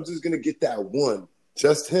like, nah, I'm just gonna get that one.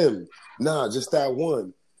 Just him. Nah, just that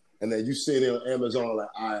one. And then you sit there on Amazon like,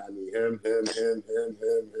 I need him.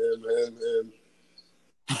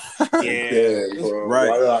 Yeah, bro. Right.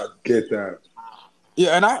 Why did I get that?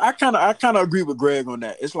 Yeah, and I kind of agree with Greg on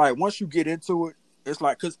that. It's like once you get into it, it's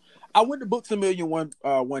like, because I went to Books A Million one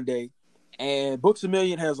day, and Books A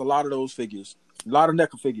Million has a lot of those figures, a lot of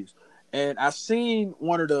NECA figures. And I seen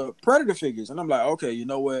one of the Predator figures, and I'm like, okay, you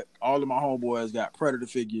know what? All of my homeboys got Predator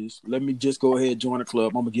figures. Let me just go ahead and join the club.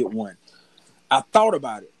 I'm going to get one. I thought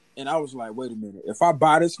about it. And I was like, wait a minute. If I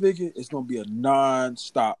buy this figure, it's gonna be a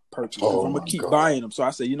non-stop purchase. Oh I'm my gonna keep God. buying them. So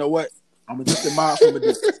I said, you know what? I'm gonna just admire from a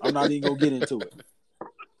distance. I'm not even gonna get into it.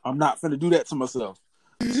 I'm not finna do that to myself.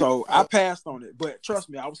 So I passed on it. But trust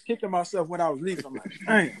me, I was kicking myself when I was leaving. I'm like,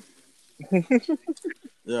 dang.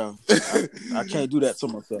 Yeah, I can't do that to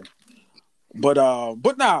myself. But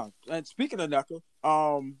now, and speaking of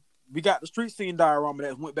NECA, we got the Street Scene diorama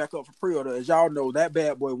that went back up for pre-order. As y'all know, that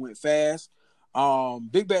bad boy went fast.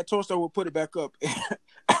 Big Bad Torso will put it back up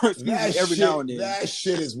every now and then. That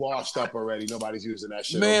shit is washed up already. Nobody's using that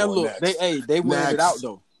shit. Man, look, they wearing it out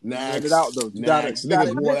though.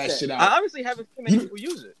 Niggas wore that shit out. I honestly haven't seen many people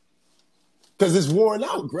use it. Because it's worn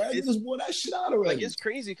out, Greg. You just wore that shit out already. Like, it's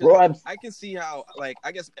crazy because I can see how, like,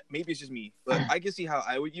 I guess maybe it's just me, but I can see how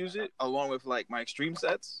I would use it along with, like, my extreme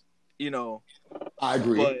sets, you know. I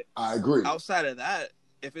agree. But I agree. Outside of that,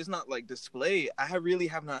 if it's not, like, display, I really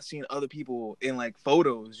have not seen other people in, like,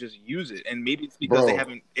 photos just use it. And maybe it's because they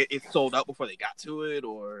haven't, it's sold out before they got to it,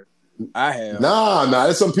 or... I have. Nah.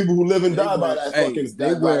 There's some people who live and die by that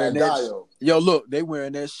fucking dio. Yo, look, they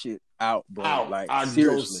wearing that shit out, bro. Like,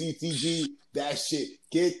 seriously. CTG, that shit.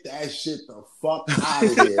 Get that shit the fuck out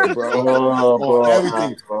of here, bro.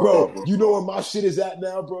 Everything. Bro, you know where my shit is at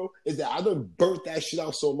now, bro? Is that I done burnt that shit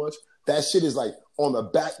out so much. That shit is like on the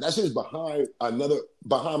back. That shit is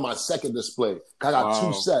behind my second display. I got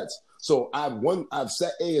two sets. So I have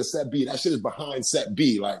set A and set B. That shit is behind set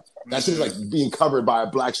B. Like that shit is like being covered by a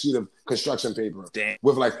black sheet of construction paper. Damn.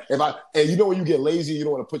 With like and you know when you get lazy, you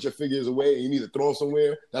don't want to put your figures away and you need to throw them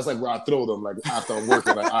somewhere. That's like where I throw them. Like after I'm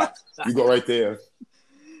working, like all right, you go right there.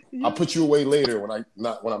 I'll put you away later when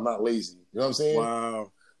I'm not lazy. You know what I'm saying?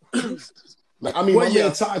 Wow. Like I mean, my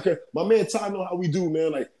man Ty know how we do,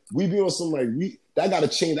 man. Like we be on some like that gotta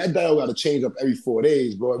change. That dial gotta change up every 4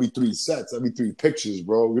 days, bro. Every 3 sets, every 3 pictures,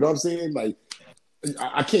 bro. You know what I'm saying? Like, you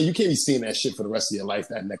can't be seeing that shit for the rest of your life.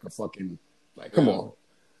 That NECA fucking, like, come on.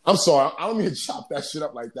 I'm sorry, I don't mean to chop that shit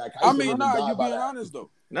up like that. I mean, nah, you being honest though.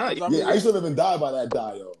 Nah, I used to live and die by that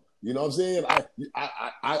dial. You know what I'm saying?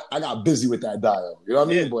 I got busy with that dial. You know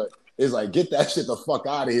what I mean? But it's like, get that shit the fuck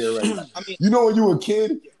out of here right now. I mean, you know when you were a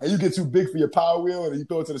kid and you get too big for your Power Wheel and you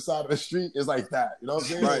throw it to the side of the street? It's like that. You know what I'm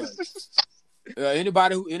saying? Right.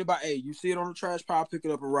 Anybody, hey, you see it on the trash pile, pick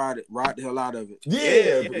it up and ride the hell out of it.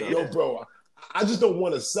 Yo, bro, I just don't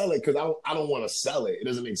want to sell it because I don't want to sell it. It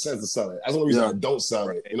doesn't make sense to sell it. That's the only reason I don't sell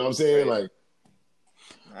it. You know what I'm saying? Like,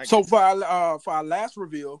 so for our last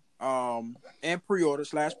reveal, and pre-order,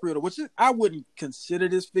 which I wouldn't consider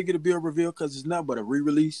this figure to be a reveal because it's nothing but a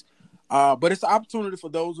re-release. But it's an opportunity for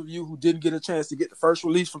those of you who didn't get a chance to get the first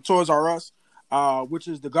release from Toys R Us, which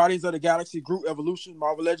is the Guardians of the Galaxy Groot Evolution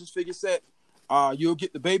Marvel Legends figure set. You'll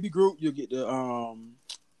get the baby Groot, you'll get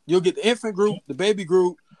the infant Groot, the baby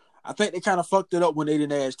Groot. I think they kind of fucked it up when they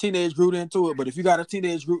didn't add Teenage Groot into it, but if you got a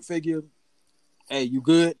Teenage Groot figure, hey, you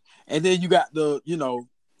good. And then you got the,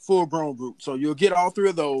 full-grown Groot. So you'll get all 3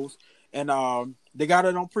 of those. And they got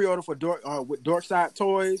it on pre-order for with Dorkside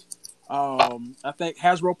Toys. I think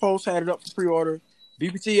Hasbro Pulse had it up for pre-order.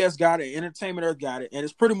 BBTS got it. Entertainment Earth got it. And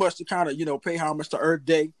it's pretty much to kind of, pay homage to Earth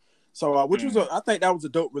Day. So, which was I think that was a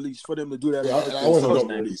dope release for them to do that. Yeah, that was a dope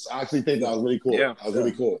release. I actually think that was really cool. Yeah, that was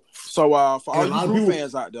really cool. So, for all you Groot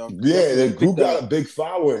fans out there, the Groot got a big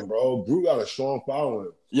following, bro. Groot got a strong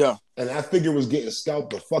following. Yeah, and that figure was getting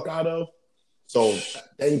scalped the fuck out of. So,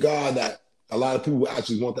 thank God that a lot of people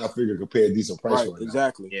actually want that figure to pay a decent price for it.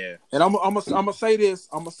 Exactly. Yeah. And I'm gonna say this.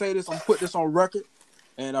 I'm gonna put this on record.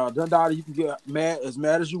 And Dundada, you can get as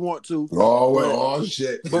mad as you want to.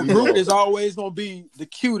 Shit. But Groot is always gonna be the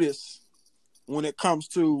cutest when it comes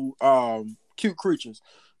to cute creatures.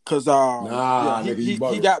 Cause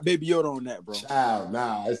he got Baby Yoda on that, bro.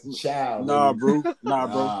 It's child. Nah, bro.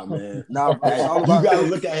 Man. Nah, bro. You gotta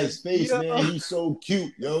look at his face, man. He's so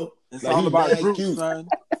cute, yo. It's all about Groot, cute. son.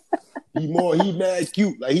 He mad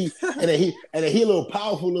cute. Like he a little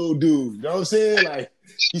powerful little dude. You know what I'm saying? Like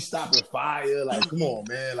he's stopping fire. Like, come on,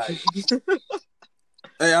 man. Like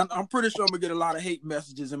hey, I'm pretty sure I'm gonna get a lot of hate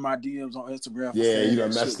messages in my DMs on Instagram. Yeah, you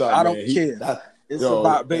done messed up. I don't care. It's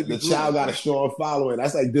about Baby the child got a strong following.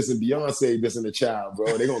 That's like dissing Beyonce, dissing the child,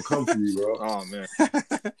 bro. They gonna come for you, bro. Oh man,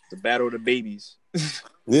 the battle of the babies.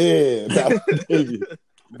 Yeah, battle of the babies.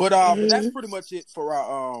 But that's pretty much it for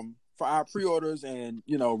our pre-orders and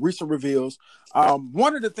recent reveals.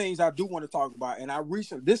 One of the things I do want to talk about, and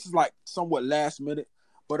this is like somewhat last minute,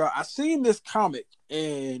 but I seen this comic,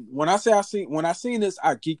 and when I seen this,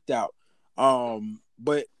 I geeked out.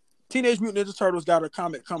 But Teenage Mutant Ninja Turtles got a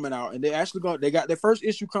comic coming out, and they got their first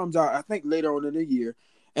issue comes out, I think later on in the year,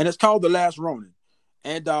 and it's called The Last Ronin,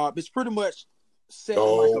 and it's pretty much set in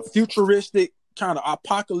like a futuristic kind of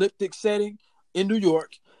apocalyptic setting in New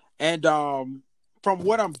York. And from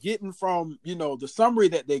what I'm getting from, the summary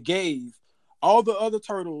that they gave, all the other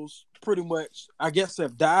turtles pretty much, I guess,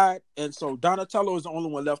 have died. And so Donatello is the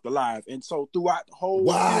only one left alive. And so throughout the whole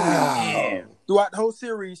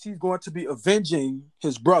series, he's going to be avenging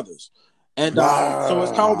his brothers. And so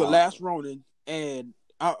it's called The Last Ronin. And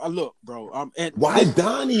I look, bro. And why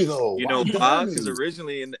Donnie though? Because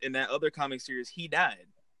originally in that other comic series, he died.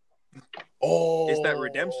 Oh, it's that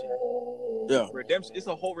redemption. Yeah, redemption. It's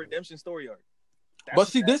a whole redemption story arc. But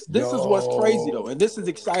see, this is what's crazy though, and this is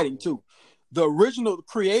exciting too. The original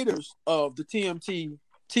creators of the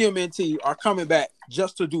TMNT are coming back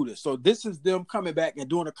just to do this. So this is them coming back and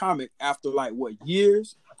doing a comic after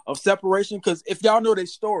years of separation. Because if y'all know their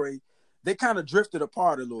story, they kind of drifted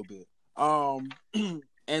apart a little bit.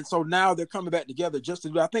 And so now they're coming back together just to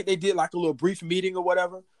do. I think they did a little brief meeting or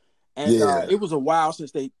whatever. And it was a while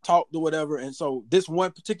since they talked or whatever. And so this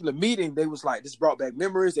one particular meeting, they was this brought back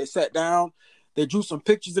memories. They sat down, they drew some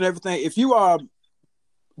pictures and everything. If you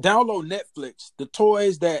download Netflix, the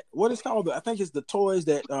toys that what it's called, I think it's the toys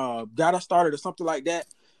that got us started or something like that.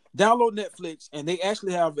 Download Netflix, and they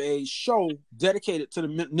actually have a show dedicated to the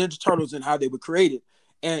Ninja Turtles and how they were created.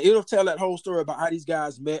 And it'll tell that whole story about how these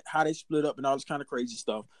guys met, how they split up, and all this kind of crazy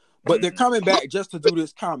stuff. But they're coming back just to do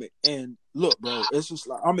this comic. And look, bro, it's just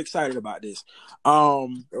I'm excited about this.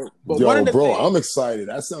 I'm excited.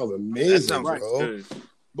 That sounds amazing, bro. Good.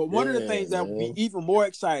 But one of the things that would be even more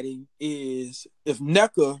exciting is if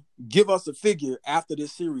NECA give us a figure after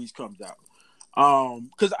this series comes out.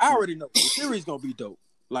 Because I already know the series is gonna be dope.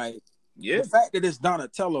 The fact that it's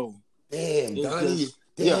Donatello. Damn, Donnie.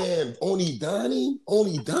 Only Donnie.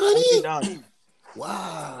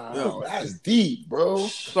 Wow, that's deep, bro.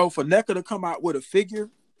 So for NECA to come out with a figure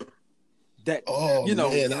that,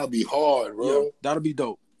 man, that'll be hard, bro. Yeah, that'll be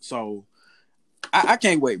dope. So I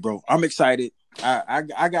can't wait, bro. I'm excited.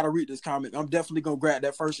 I gotta read this comic. I'm definitely gonna grab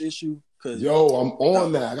that first issue. I'm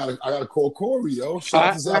on that. I gotta call Corey, yo. Shout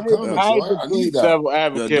out to Zach Comics, I need that. Devil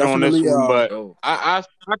advocate on this one, but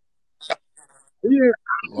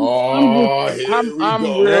I'm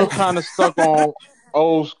real kind of stuck on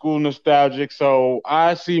old school nostalgic, so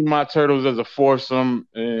I see my turtles as a foursome,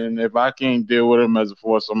 and if I can't deal with them as a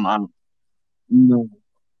foursome,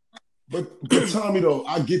 But Tommy, though,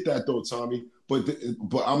 I get that though, Tommy. But this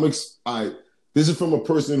is from a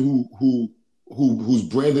person who's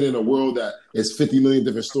branded in a world that is 50 million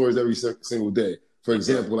different stories every single day. For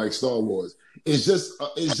example, like Star Wars, it's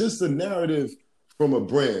just a narrative from a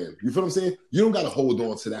brand. You feel what I'm saying? You don't got to hold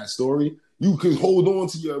on to that story. You can hold on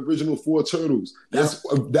to your original four turtles. That's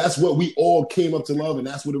what we all came up to love, and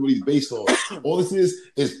that's what it really is based on. All this is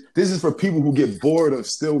for people who get bored of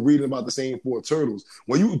still reading about the same four turtles.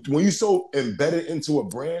 When you so embedded into a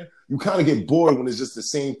brand, you kind of get bored when it's just the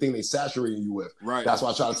same thing they saturating you with. Right. That's why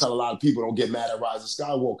I try to tell a lot of people, don't get mad at Rise of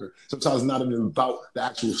Skywalker. Sometimes it's not even about the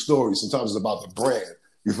actual story. Sometimes it's about the brand.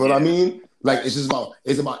 You feel what I mean?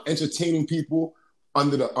 It's about entertaining people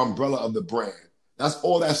under the umbrella of the brand. That's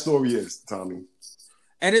all that story is, Tommy.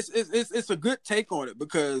 And it's a good take on it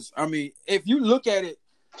because, I mean, if you look at it,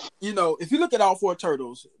 if you look at all four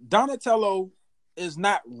turtles, Donatello is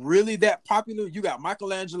not really that popular. You got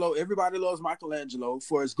Michelangelo. Everybody loves Michelangelo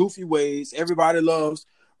for his goofy ways. Everybody loves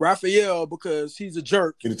Raphael because he's a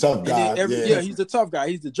jerk. He's a tough guy. He's a tough guy.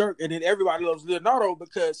 He's the jerk. And then everybody loves Leonardo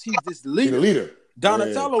because he's this leader. He's the leader.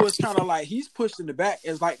 Donatello is kind of he's pushed in the back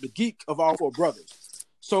as the geek of all four brothers.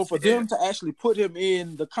 So for them to actually put him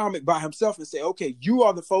in the comic by himself and say, okay, you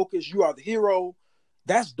are the focus, you are the hero,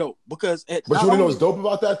 that's dope. Because but you know what's dope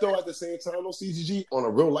about that though? At the same time, though, CGG, on a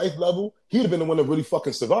real life level, he'd have been the one that really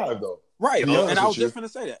fucking survived though. Right. And I was just gonna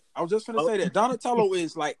say that. Donatello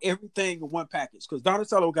is everything in one package because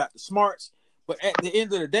Donatello got the smarts, but at the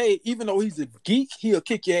end of the day, even though he's a geek, he'll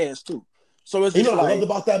kick your ass too. So it's what I loved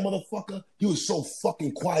about that motherfucker? He was so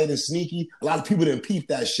fucking quiet and sneaky. A lot of people didn't peep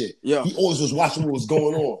that shit. Yeah. He always was watching what was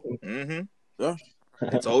going on. Mm-hmm. Yeah.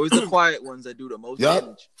 It's always the quiet ones that do the most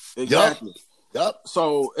damage. Exactly. Yep.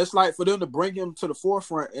 So it's for them to bring him to the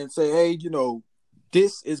forefront and say, hey,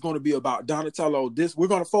 this is going to be about Donatello. We're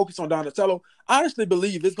going to focus on Donatello. I honestly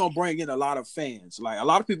believe it's going to bring in a lot of fans. A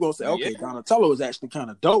lot of people will say, okay, Donatello is actually kind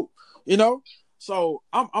of dope, So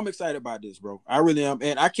I'm excited about this, bro. I really am.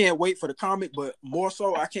 And I can't wait for the comic, but more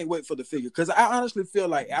so, I can't wait for the figure. Because I honestly feel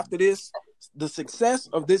like after this, the success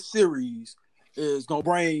of this series is going to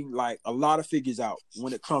bring a lot of figures out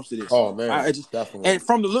when it comes to this. Oh, man. Definitely. And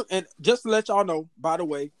from the look, and just to let y'all know, by the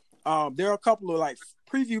way, there are a couple of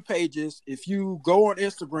preview pages. If you go on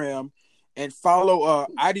Instagram and follow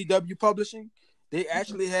IDW Publishing, they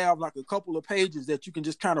actually have a couple of pages that you can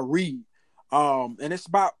just kind of read. and it's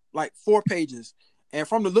about like 4 pages. And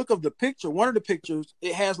from the look of the picture, one of the pictures,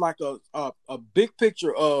 it has like a big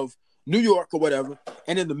picture of New York or whatever,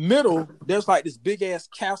 and in the middle, there's like this big ass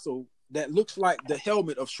castle that looks like the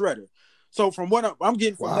helmet of Shredder. So from what I'm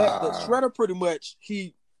getting from that Shredder pretty much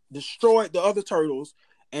he destroyed the other turtles,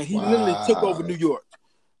 and he literally took over New York.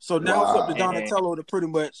 So now it's up to Donatello to pretty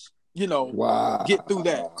much, get through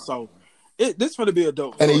that. So this going to be a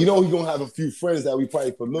dope story. And then he's going to have a few friends that we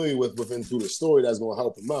probably familiar with within through the story that's going to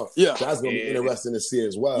help him out. Yeah. So that's going to be interesting to see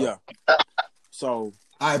as well. Yeah. So.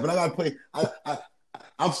 All right, but I got to play.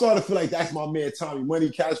 I'm starting to feel like that's my man Tommy Money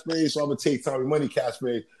catchphrase, so I'm going to take Tommy Money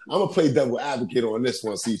catchphrase. I'm going to play devil advocate on this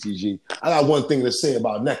one, CTG. I got one thing to say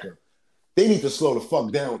about NECA. They need to slow the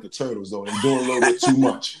fuck down with the turtles, though. They're doing a little bit too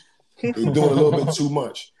much. They're doing a little bit too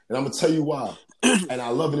much. And I'm going to tell you why. And I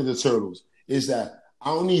love it in the turtles. Is that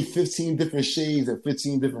I don't need 15 different shades and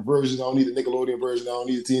 15 different versions. I don't need the Nickelodeon version. I don't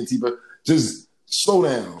need the TNT, but just slow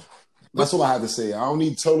down. That's all I have to say. I don't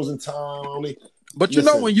need Turtles in Time. But you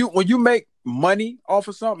know, when you make money off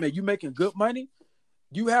of something and you making good money,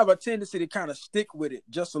 you have a tendency to kind of stick with it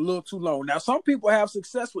just a little too long. Now, some people have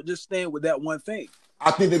success with just staying with that one thing. I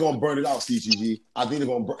think they're gonna burn it out, CTG. I think they're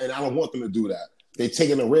gonna burn, and I don't want them to do that. They're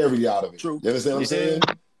taking the rarity out of it. True. You understand what I'm saying?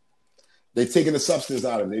 They're taking the substance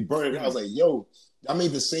out of it. They burn it out. I was like, yo, I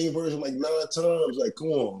made the same version like 9 times. Like, come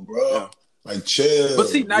on, bro. Yeah. Like, chill. But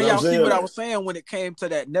see, now y'all see what I was saying when it came to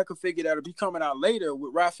that NECA figure that'll be coming out later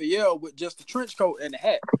with Raphael with just the trench coat and the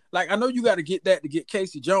hat. Like, I know you got to get that to get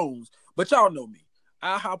Casey Jones, but y'all know me.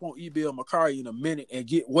 I'll hop on eBay or Mercari in a minute and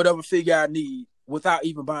get whatever figure I need without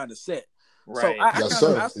even buying the set. Right.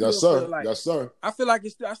 So yes, sir. I feel like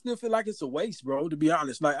I still feel like it's a waste, bro. To be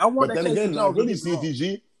honest, like I want. But then again, not really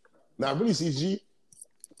CTG. Not really CTG.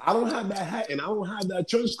 I don't have that hat and I don't have that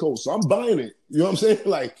trench coat, so I'm buying it. You know what I'm saying?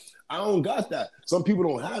 Like I don't got that. Some people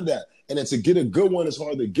don't have that, and then to get a good one is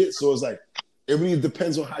hard to get. So it's like it really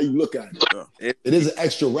depends on how you look at it. It is an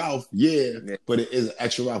extra Ralph, but it is an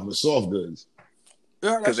extra Ralph with soft goods.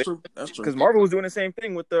 Yeah, that's true. That's true. Because Marvel was doing the same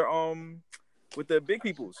thing with the big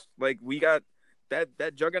peoples. Like we got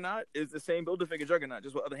that Juggernaut is the same Build-A-Figure Juggernaut,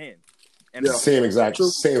 just with other hand. And same exact. True.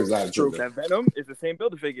 That Venom is the same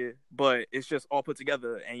Build-A-Figure, but it's just all put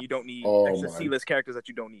together, and you don't need extra C-list characters that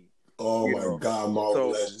you don't need. Oh my God,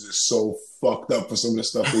 Marvel Legends is so fucked up for some of the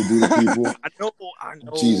stuff they do to people. I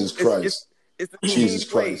know. Jesus Christ. It's the Jesus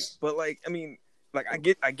Christ. But like, I mean, like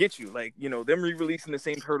I get you. Like, you know, them re-releasing the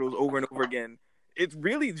same turtles over and over again. It's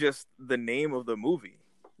really just the name of the movie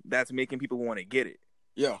that's making people want to get it.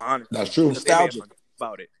 Yeah, honestly, that's true. Nostalgic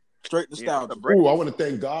about it. Straight nostalgia. Ooh, I want to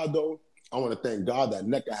thank God though. I want to thank God that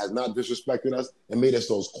NECA has not disrespected us and made us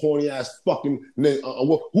those corny ass fucking.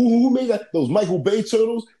 Who made that? Those Michael Bay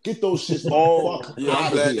turtles? Get those shits the fuck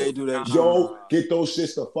out of here. They do that. Yo, get those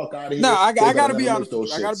shits the fuck out of here. No, I gotta be honest.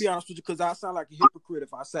 I gotta be honest with you because I sound like a hypocrite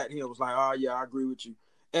if I sat here and was like, "Oh yeah, I agree with you."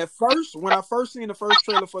 At first, when I first seen the first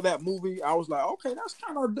trailer for that movie, I was like, "Okay, that's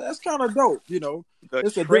kind of dope." You know,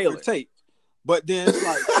 it's a different take. But then,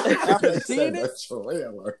 like after seeing it,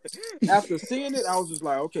 I was just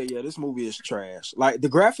like, okay, yeah, this movie is trash. Like the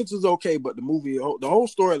graphics is okay, but the whole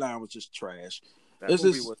storyline was just trash. It's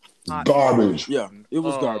just garbage. Yeah, it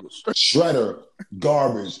was garbage. Shredder,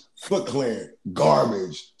 garbage. Foot Clan,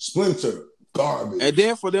 garbage. Splinter, garbage. And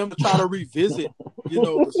then for them to try to revisit,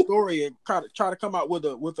 the story and try to come out with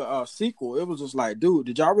a sequel, it was just like, dude,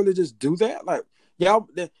 did y'all really just do that? Like. Y'all,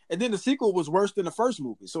 and then the sequel was worse than the first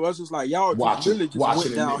movie, so it's just like y'all watching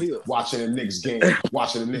went downhill. Watching the Knicks game,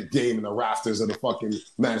 watching the Knicks game in the rafters of the fucking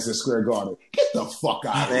Madison Square Garden. Get the fuck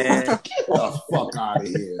out of here! Get the fuck out of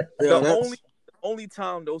here! Yeah, the only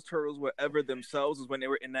time those turtles were ever themselves was when they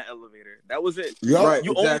were in that elevator. That was it. Yep. Right,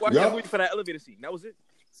 you only watched that movie for that elevator scene. That was it.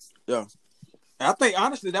 Yeah, I think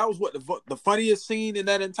honestly that was what the funniest scene in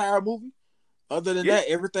that entire movie. Other than that,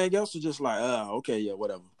 everything else was just like, okay, yeah,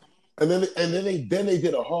 whatever. And then they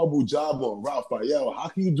did a horrible job on Raphael. How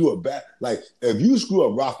can you do a bad if you screw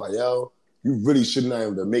up Raphael, you really shouldn't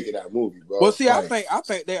have to make it that movie, bro. Well, see, I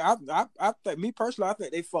think me personally, I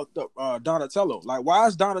think they fucked up Donatello. Like, why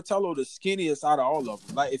is Donatello the skinniest out of all of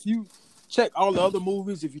them? Like, if you check all the other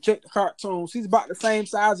movies, if you check the cartoons, he's about the same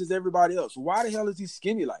size as everybody else. Why the hell is he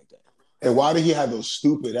skinny like that? And why did he have those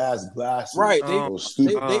stupid ass glasses? Right,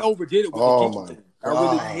 they overdid it with the thing. I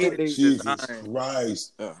really hated it. Jesus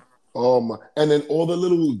Christ. Yeah. Oh my! And then all the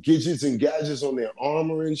little gadgets and gadgets on their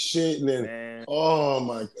armor and shit, and then oh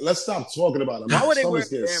my! Let's stop talking about it. Why would they wear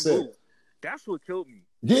bamboo? That's what killed me.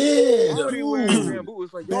 Yeah, why would they wear bamboo?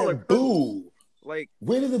 It's like bamboo. Like,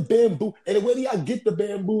 where did the bamboo? And where do y'all get the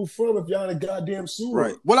bamboo from if y'all in a goddamn sewer?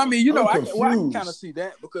 Right. Well, I mean, I can kind of see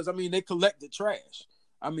that because I mean they collect the trash.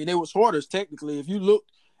 I mean, they was hoarders technically. If you look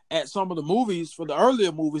at some of the movies for the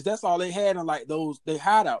earlier movies, that's all they had in like they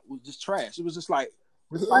hideout was just trash. It was just like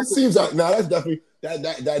it seems like that's definitely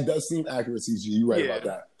that does seem accurate, CG. You're right about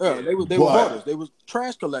that. Yeah, they were hoarders. They was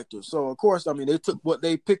trash collectors. So of course, I mean, they took what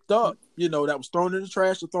they picked up, that was thrown in the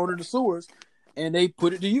trash or thrown in the sewers, and they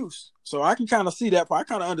put it to use. So I can kind of see that part. I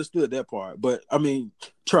kind of understood that part. But I mean,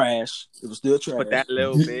 trash. It was still trash. But that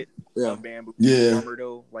little bit of bamboo armor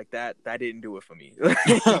though, like that didn't do it for me.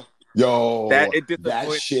 Yo,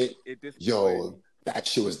 that shit. Yo, that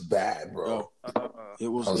shit was bad, bro. It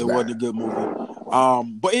wasn't a good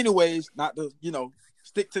movie. But anyways, not to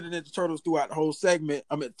stick to the Ninja Turtles throughout the whole segment.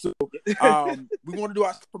 I mean, we want to do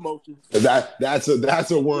our promotions. That's a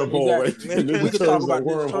wormhole, exactly. Right? We could talk about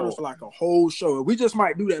Ninja Turtles for like a whole show, and we just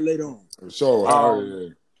might do that later on. Sure.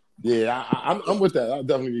 I'm with that. That'll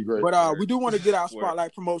definitely be great. But we do want to get our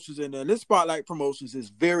spotlight promotions in there. This spotlight promotions is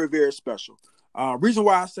very, very special. Reason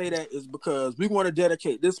why I say that is because we want to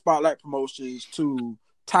dedicate this spotlight promotions to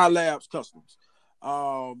Ty Labs Customs.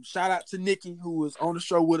 Shout out to Nikki, who is on the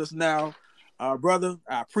show with us now. Brother,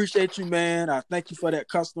 I appreciate you, man. I thank you for that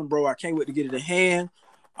custom, bro. I can't wait to get it in hand.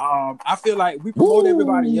 I feel like we promote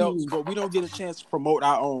everybody else, but we don't get a chance to promote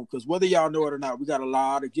our own, because whether y'all know it or not, we got a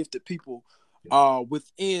lot of gifted people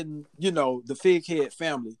within the Fig Head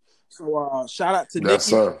family. So shout out to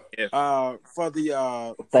Nikki for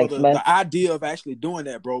the idea of actually doing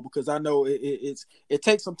that, bro, because I know it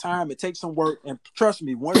takes some time, it takes some work, and trust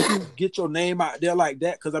me, once you get your name out there like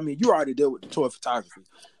that, because I mean you already deal with the toy photography,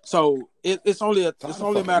 so it's only a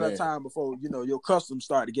matter of time before your customs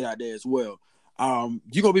start to get out there as well.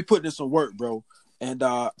 You're gonna be putting in some work, bro, and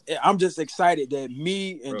I'm just excited that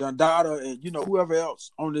me and Dundada and whoever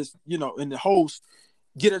else on this in the host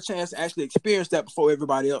get a chance to actually experience that before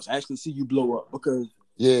everybody else actually see you blow up, because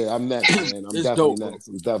I'm next, man. I'm definitely dope, next.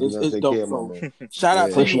 I'm definitely gonna take care of my man. Shout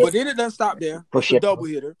out to you, but then it doesn't stop there. It's a double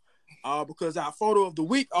hitter, because our photo of the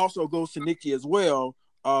week also goes to Nikki as well.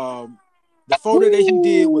 The photo that he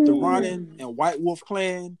did with the Ronin and White Wolf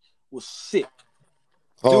clan was sick.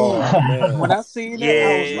 Dude, when I seen that,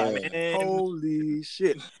 I was like, holy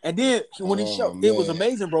shit. And then when he showed, it was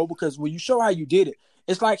amazing, bro, because when you show how you did it,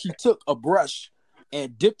 it's like he took a brush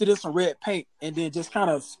and dipped it in some red paint and then just kind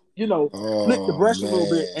of, flicked the brush a little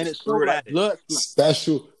bit, and it showed like blood.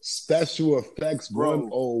 Special effects, bro.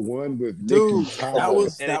 101 with Dude, Nikki that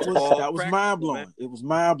was mind blowing. It was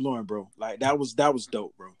mind blowing, bro. Like that was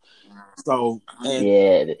dope, bro. So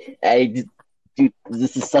dude,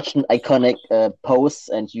 this is such an iconic pose,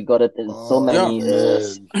 and you got it in so many.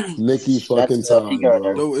 Nikki fucking time,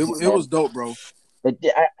 bro. It was dope, bro. But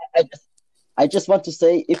I just want to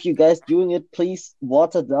say, if you guys doing it, please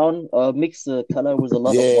water down or mix the color with a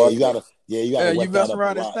lot of water. You gotta. You mess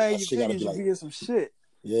around this thing, you think you should be in some shit.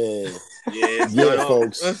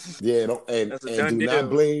 Folks. And do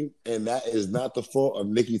not blame. And that is not the fault of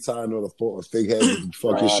Nikki Tyne or the fault of Fig Head. You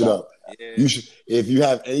fuck your shit up. You should, if you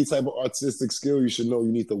have any type of artistic skill, you should know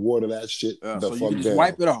you need to water that shit. So you can just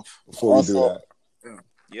wipe it off before you do that.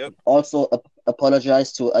 Also,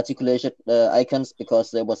 apologize to Articulation Icons,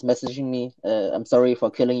 because they was messaging me. I'm sorry for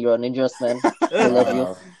killing your ninjas, man. I love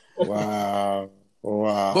you. Wow.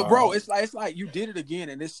 But bro, it's like you did it again,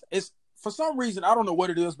 and it's for some reason, I don't know what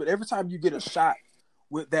it is, but every time you get a shot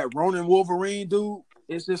with that Ronin Wolverine dude,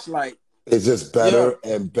 it's just like it's just better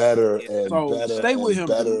and better and better. Stay with him,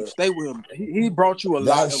 dude. Stay with him. He brought you a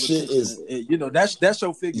lot of shit. That's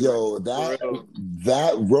your figure. Yo,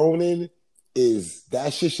 that Ronin is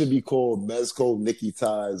that shit should be called Mezco Nikki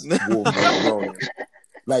Tyne's Ronin.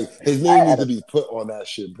 Like his name needs to be put on that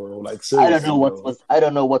shit, bro. Like seriously, I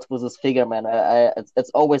don't know what was his figure, man.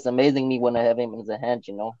 It's always amazing me when I have him in the hand,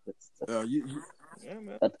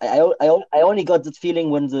 But I only got this feeling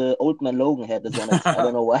when the Old Man Logan had this on it. I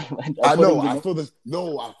don't know why. I feel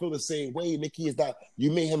the same way. Nikki is that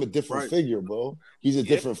you made him a different figure, bro. He's a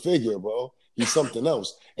different figure, bro. He's something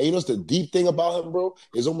else. And you know what's the deep thing about him, bro?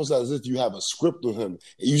 It's almost as if you have a script with him.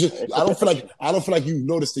 I don't feel like you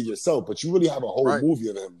noticed it yourself, but you really have a whole movie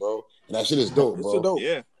of him, bro. And that shit is dope, bro. It's dope.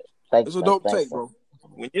 Yeah. It's a dope take, bro.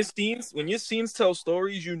 When your scenes tell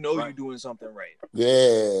stories, you know you're doing something right.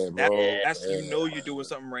 Yeah, bro. That's you're doing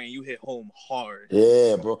something right, and you hit home hard.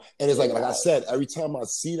 Yeah, bro. And it's like I said, every time I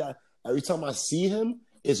see him,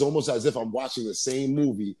 it's almost as if I'm watching the same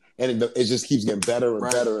movie, and it just keeps getting better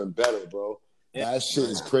and better and better, bro. Yeah. That shit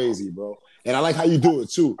is crazy, bro. And I like how you do it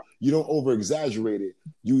too. You don't over exaggerate it.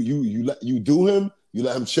 You do him. You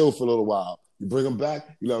let him chill for a little while. You bring him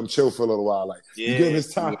back. You let him chill for a little while. Like you give him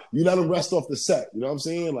his time. You let him rest off the set. You know what I'm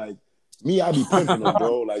saying? Like me, I be pimping them,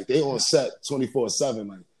 bro. Like they on set 24/7.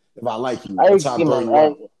 Like if I like you,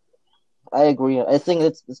 I agree. I think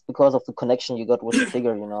it's because of the connection you got with the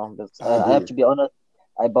figure. I have to be honest.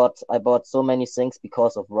 I bought so many things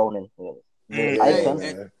because of Ronin. The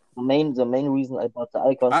icons. The main reason I bought the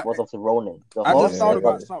icons was of the Ronin. The I horse. just thought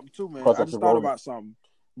about something too, man. I just thought about something.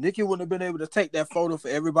 Nikki wouldn't have been able to take that photo for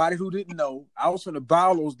everybody who didn't know. I was going to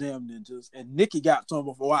buy those damn ninjas, and Nikki got to them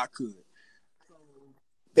before I could.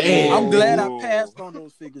 Damn. I'm glad I passed on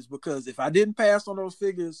those figures, because if I didn't pass on those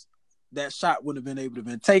figures, that shot wouldn't have been able to have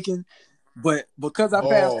been taken. But because I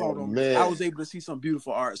passed on them, I was able to see some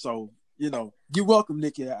beautiful art. So, you're welcome,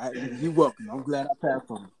 Nikki. You're welcome. I'm glad I passed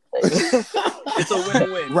on them. It's a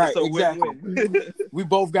win-win. Right, it's a exactly. Win-win. We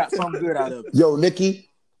both got something good out of it. Yo, Nikki.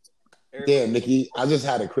 Damn, Nikki, I just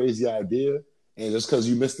had a crazy idea. And just because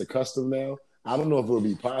you missed the custom now, I don't know if it would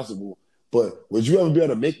be possible, but would you ever be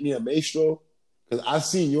able to make me a Maestro? Because I've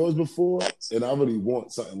seen yours before, and I really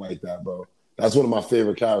want something like that, bro. That's one of my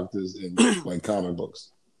favorite characters in like comic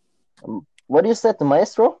books. What you said, the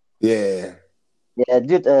Maestro? Yeah. Yeah,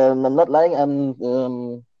 dude. I'm not lying.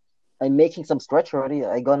 I'm making some stretch already.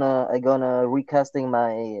 I gonna recasting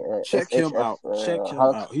my check SHF, him out. Check him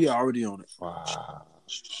Hulk. out. He already on it. Wow.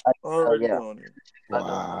 Already on it.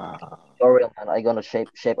 Wow. Sorry, man. I gonna shape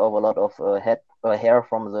over a lot of hair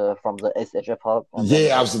from the SHF Hulk.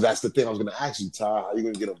 That's the thing I was gonna ask you, Ty. How you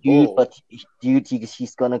gonna get a dude? But dude,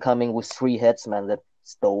 he's gonna come in with 3 heads, man.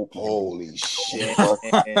 That's dope. Holy shit!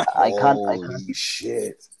 I can't.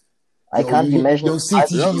 Shit! I can't imagine. Yo,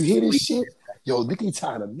 CTG, you hear this shit? Yo, Nikki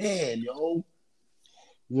Ty, the man, yo.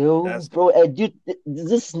 Yo, bro, dude,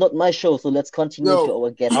 this is not my show, so let's continue to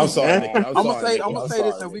our guest. I'm sorry. I'm gonna say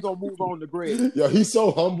this, and we're gonna move on to Greg. Yo, he's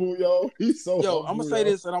so humble, yo. He's so humble. I'm gonna say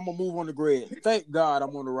this, and I'm gonna move on to Greg. Thank God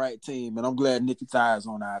I'm on the right team, and I'm glad Nikki Ty is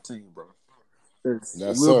on our team, bro.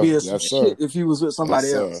 We'll be some shit if he was with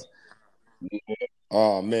somebody else. Yeah.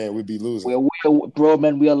 Oh man, we'd be losing. Bro,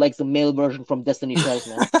 man, we are like the male version from Destiny Child,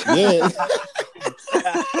 man. Yeah.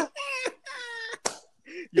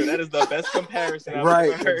 Yo, that is the best comparison I've right,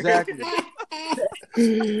 ever heard. Exactly.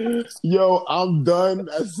 Yo, I'm done.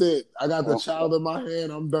 That's it. I got the child in my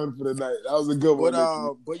hand. I'm done for the night. That was a good one.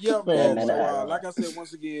 But yeah, man. So, like I said,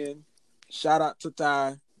 once again, shout out to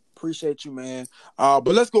Ty. Appreciate you, man. But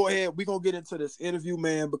let's go ahead. We're gonna get into this interview,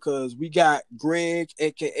 man, because we got Greg,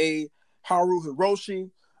 aka Haru Hiroshi.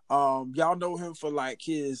 Y'all know him for like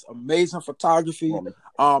his amazing photography.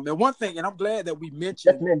 And one thing, and I'm glad that we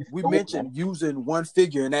mentioned using one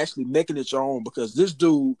figure and actually making it your own, because this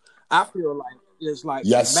dude, I feel like, is like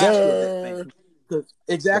yes, the master sir. of that thing.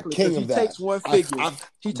 Exactly, because he takes one figure,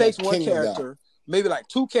 he takes one character, maybe like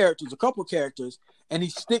 2 characters, a couple characters, and he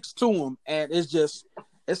sticks to them, and it's just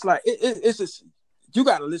you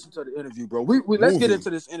got to listen to the interview, bro. We let's get into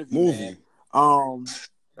this interview, man. I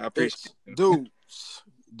appreciate it. Dude,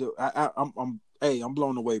 I'm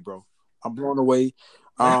blown away, bro. I'm blown away.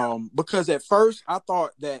 Because at first I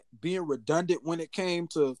thought that being redundant when it came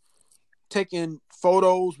to taking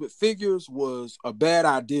photos with figures was a bad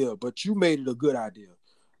idea, but you made it a good idea.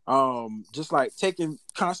 Just like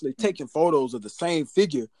constantly taking photos of the same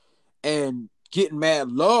figure and getting mad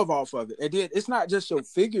love off of it. And then it's not just your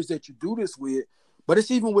figures that you do this with, but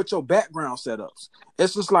it's even with your background setups.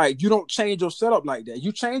 It's just like you don't change your setup like that.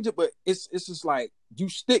 You change it, but it's just like you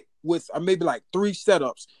stick with maybe like 3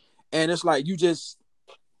 setups, and it's like you just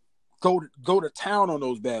go to town on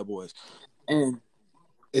those bad boys. And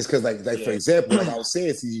it's because like for example, like I was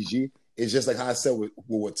saying, CGG, it's just like how I said with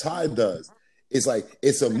what Ty does. It's like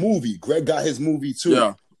it's a movie. Greg got his movie too.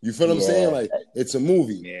 Yeah. You feel what I'm saying? Like it's a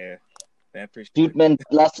movie. Yeah. Dude, man,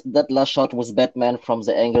 that last shot was Batman from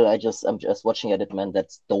the angle. I'm just watching at it, man.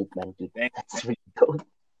 That's dope, man. Dude, that's really dope.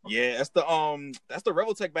 Yeah, that's the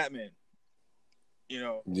Revoltech Batman. You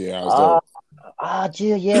know. Yeah, I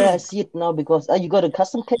I see it now because you got a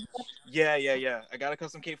custom cape. Yeah. I got a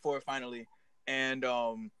custom cape for it finally, and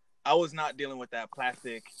I was not dealing with that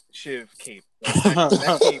plastic Shiv cape.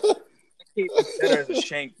 That cape is better as a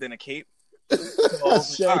shank than a cape. So I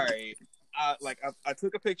was like, all right. I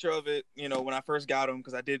took a picture of it, when I first got him,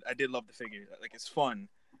 because I did love the figure. Like, it's fun,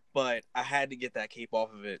 but I had to get that cape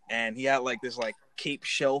off of it. And he had like this like cape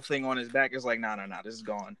shell thing on his back. It's like, nah, this is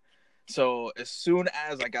gone. So as soon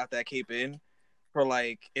as I got that cape in,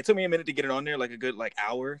 it took me a minute to get it on there, like a good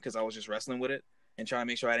hour, because I was just wrestling with it and trying to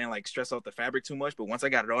make sure I didn't like stress out the fabric too much. But once I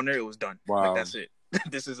got it on there, it was done. Wow. Like, that's it.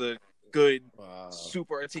 This is a good,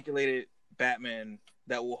 super articulated Batman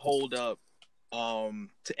that will hold up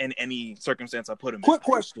in any circumstance I put him in. Quick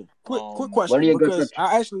question, because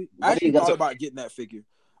I actually thought about getting that figure.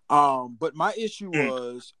 But my issue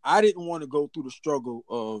was I didn't want to go through the struggle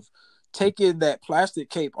of taking that plastic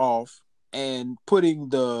cape off and putting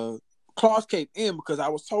the cloth cape in, because I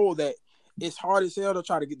was told that it's hard as hell to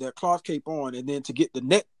try to get that cloth cape on and then to get the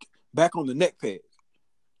neck back on the neck pad.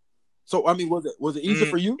 So I mean, was it easy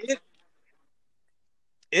for you?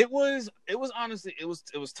 It was honestly it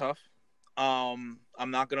was tough. I'm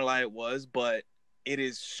not gonna lie, it was, but it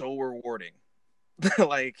is so rewarding.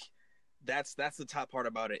 Like that's the top part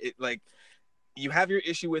about it. It like you have your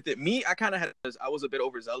issue with it. Me, I kind of I was a bit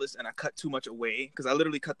overzealous and I cut too much away because I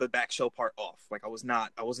literally cut the back shell part off. Like I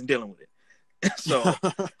wasn't dealing with it. So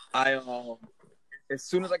I as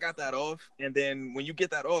soon as I got that off, and then when you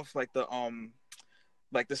get that off, like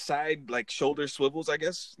the side like shoulder swivels, I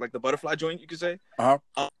guess, like the butterfly joint, you could say.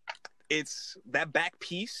 It's that back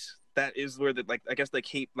piece that is where the like I guess the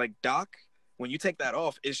cape like dock. When you take that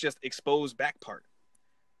off, it's just exposed back part,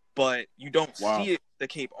 but you don't see the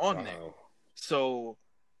cape on there. So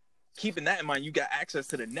keeping that in mind, you got access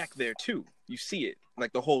to the neck there too. You see it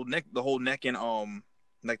like the whole neck and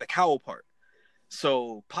like the cowl part.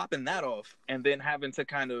 So popping that off and then having to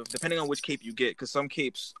kind of, depending on which cape you get, because some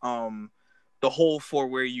capes, the hole for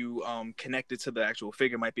where you connect it to the actual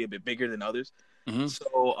figure might be a bit bigger than others. Mm-hmm.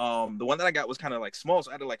 So the one that I got was kind of like small,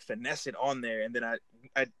 so I had to like finesse it on there, and then I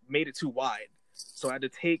made it too wide. So I had to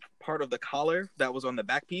take part of the collar that was on the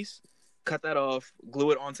back piece, cut that off,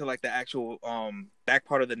 glue it onto like the actual back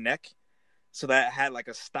part of the neck, so that it had like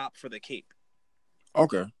a stop for the cape.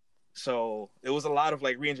 Okay. So it was a lot of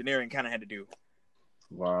like re-engineering kind of had to do.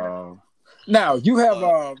 Wow. Now you have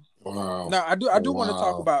Now I do want to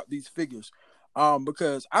talk about these figures,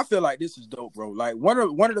 because I feel like this is dope, bro. Like one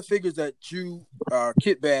of the figures that you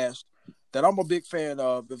kit bashed that I'm a big fan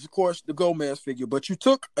of is of course the Gomez figure, but you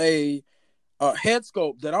took a head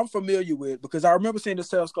sculpt that I'm familiar with because I remember seeing the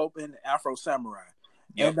cell sculpt in Afro Samurai,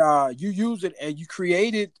 and you used it and you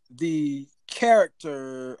created the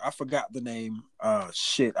character. I forgot the name.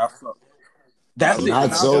 That's it.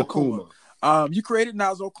 Nazo Kuma. You created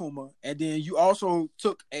Nazo Kuma, and then you also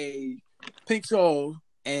took a Pink Soul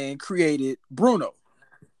and created Bruno.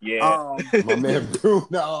 Yeah, my man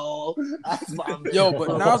Bruno. That's my man. Yo, but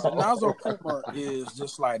Nazo Kuma is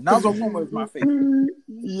just like Nazo Kuma is my favorite.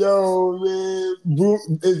 Yo, man,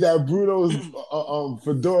 is that Bruno's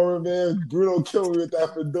fedora, man? Bruno killed me with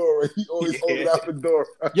that fedora. He always holding that fedora.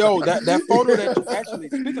 Yo, that photo that you actually,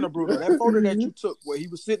 speaking of Bruno, that photo that you took where he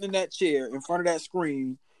was sitting in that chair in front of that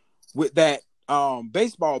screen with that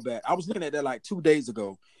baseball bat. I was looking at that like 2 days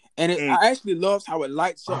ago, and I actually love how it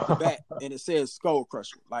lights up the bat and it says Skull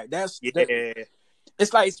Crusher. Like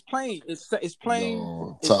it's like it's plain. It's plain.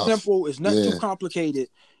 No, it's simple. It's not too complicated.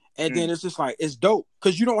 And then it's just like it's dope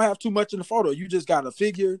because you don't have too much in the photo. You just got a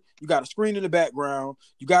figure, you got a screen in the background,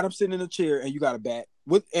 you got him sitting in a chair, and you got a bat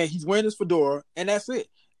and he's wearing his fedora, and that's it.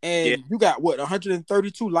 And you got what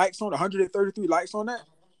 132 likes on 133 likes on that.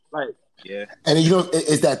 Like and you know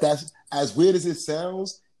that's as weird as it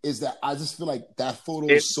sounds. Is that I just feel like that photo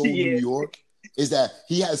is so New York. Is that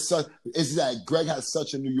Greg has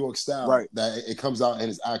such a New York style that it comes out in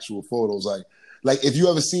his actual photos. Like if you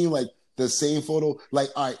ever seen like the same photo, like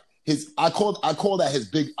I call it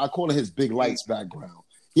his big lights background.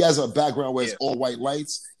 He has a background where it's all white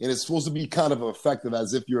lights, and it's supposed to be kind of effective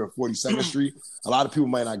as if you're in 42nd Street. A lot of people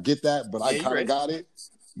might not get that, but I kind of got it,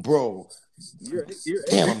 bro.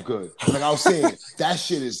 Damn, I'm good. Like I was saying, that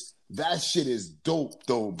shit is dope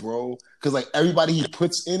though, bro. Because like everybody he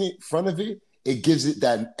puts in front of it, it gives it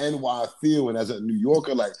that NY feel. And as a New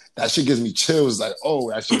Yorker, like that shit gives me chills. Like, oh,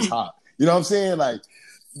 that shit's hot. You know what I'm saying? Like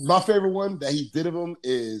my favorite one that he did of him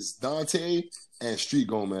is Dante and Street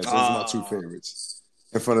Gomez. Those are my two favorites.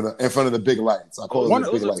 In front of the big lights. I call it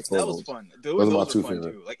the big light photos. That was fun. Those are my two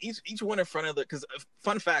favorites. Like each one in front of because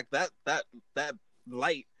fun fact that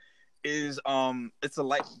light is it's a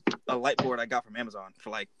light board I got from Amazon for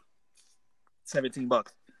like $17.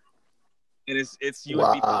 It's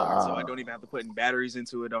USB powered, so I don't even have to put any batteries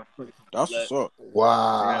into it. That's what's up.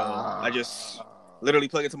 Wow. You know, I just literally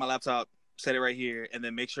plug it to my laptop, set it right here, and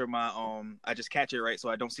then make sure my I just catch it right so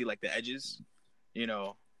I don't see like the edges, you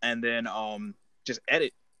know, and then just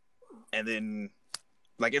edit, and then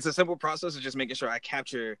like it's a simple process of just making sure I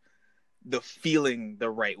capture the feeling the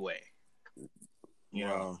right way. You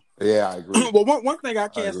know? Yeah, I agree. Well, one thing I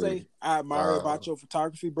can say I admire about your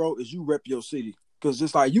photography, bro, is you rep your city. Because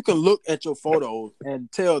it's like you can look at your photos and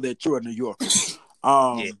tell that you're a New Yorker.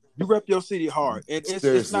 You rep your city hard. And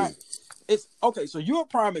it's not. It's okay. So you're a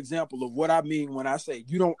prime example of what I mean when I say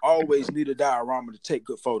you don't always need a diorama to take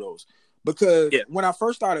good photos. Because when I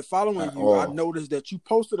first started following you, I noticed that you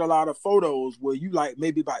posted a lot of photos where you like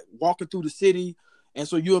maybe by walking through the city. And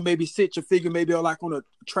so you'll maybe sit your figure maybe like on a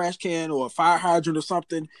trash can or a fire hydrant or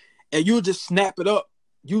something, and you'll just snap it up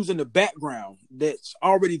using the background that's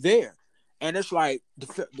already there. and it's like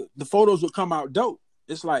the photos would come out dope.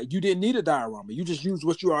 It's like you didn't need a diorama. You just used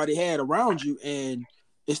what you already had around you, and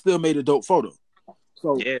it still made a dope photo.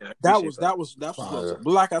 So Yeah, that was Fire.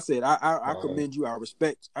 but like I said, I commend you. I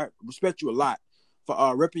respect you a lot for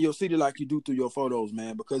repping your city like you do through your photos,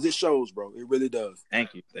 man, because it shows, bro. It really does.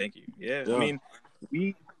 Thank you. Yeah. I mean,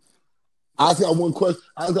 I got one question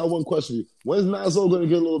for you. When's Nazo gonna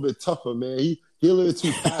get a little bit tougher, man? He a little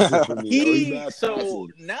too passive for me. So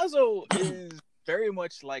Nazo is very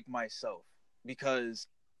much like myself because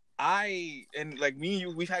me and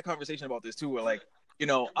you, we've had conversation about this too. Where like, you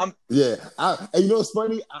know, and you know what's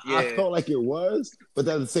funny? I felt like it was, but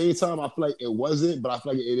at the same time, I feel like it wasn't. But I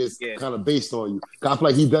feel like it is kind of based on you. I feel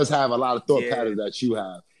like he does have a lot of thought patterns that you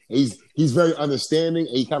have. He's very understanding,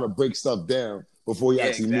 and he kind of breaks stuff down before he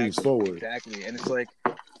actually moves forward. Exactly, and it's like,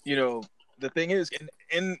 you know, the thing is,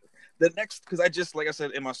 in the next, because I just, like I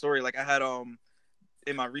said in my story, like I had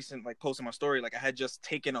in my recent post in my story, like I had just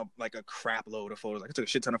taken a crap load of photos. Like I took a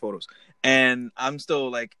shit ton of photos, and I'm still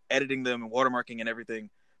like editing them and watermarking and everything.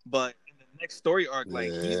 But in the next story arc,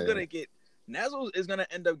 Nazo is gonna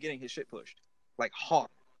end up getting his shit pushed like hard.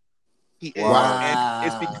 He is, and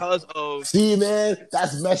it's because of. See, man,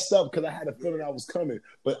 that's messed up because I had a feeling I was coming.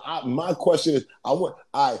 But my question is,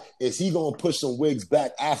 is he gonna push some wigs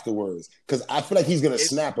back afterwards? Because I feel like he's gonna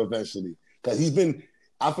snap eventually. Because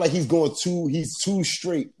I feel like he's too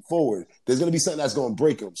straightforward. There's gonna be something that's gonna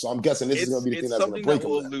break him. So I'm guessing this is gonna be the thing that's gonna break him.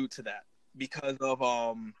 Will allude to that because of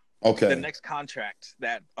the next contract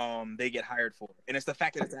that they get hired for, and it's the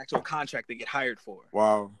fact that it's an actual contract they get hired for.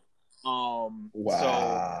 Wow. So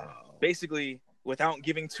basically, without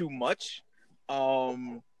giving too much,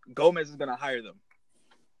 Gomez is gonna hire them.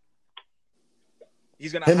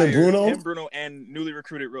 He's gonna hire him, Bruno, and newly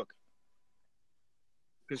recruited Rook.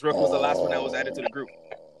 Because Rook was the last one that was added to the group.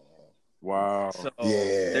 Wow. So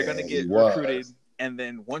they're gonna get recruited, and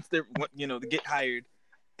then once they get hired,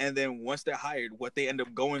 and then once they're hired, what they end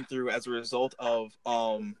up going through as a result of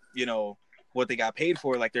what they got paid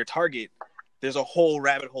for, like their target. There's a whole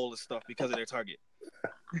rabbit hole of stuff because of their target.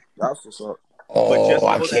 That's what's up.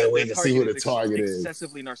 I can't wait to see who the target is.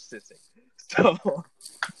 Excessively narcissistic. So,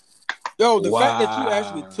 the fact that you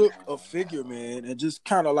actually took a figure, man, and just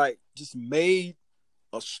kind of just made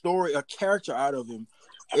a story, a character out of him,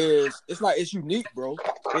 it's unique, bro.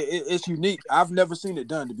 It's unique. I've never seen it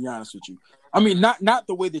done, to be honest with you. I mean, not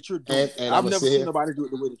the way that you're doing it. I've never seen nobody do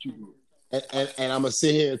it the way that you do it. And I'm gonna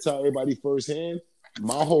sit here and tell everybody firsthand.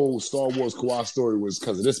 My whole Star Wars Kawhi story was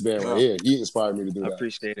because of this man right here. He inspired me to do that. I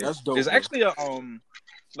appreciate it. That's dope. There's actually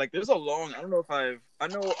there's a long. I don't know if I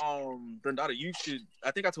know Brendata. You should.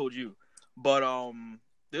 I think I told you, but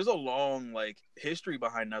there's a long history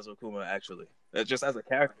behind Nazo Kuma actually. Just as a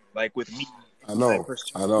character, with me. I know.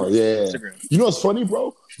 Yeah. Instagram. You know what's funny,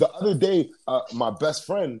 bro? The other day, my best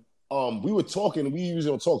friend, we were talking. We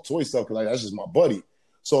usually don't talk toy stuff because that's just my buddy.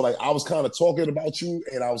 So I was kind of talking about you,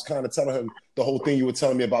 and I was kind of telling him the whole thing you were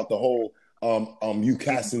telling me about the whole you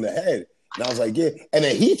casting the head. And I was like, yeah. And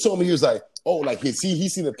then he told me, he was like, oh, he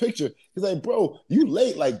seen the picture. He's like, bro, you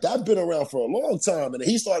late. That been around for a long time. And then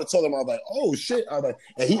he started talking about, oh shit. I was like,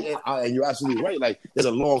 and you're absolutely right. There's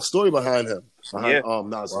a long story behind him.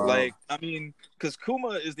 Nazo. I mean, because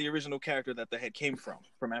Kuma is the original character that the head came from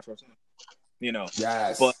Afro.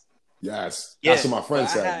 Yes. But yes. That's what my friend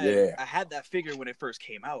said. I had that figure when it first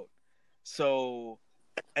came out. So,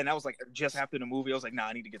 and that was just after the movie. I was like, nah,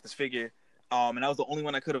 I need to get this figure. And that was the only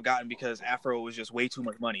one I could have gotten because Afro was just way too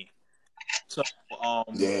much money. So,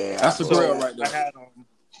 that's a grill right there. I had,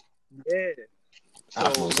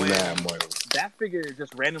 So when that figure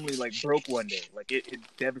just randomly broke one day, it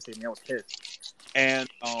devastated me. I was pissed. And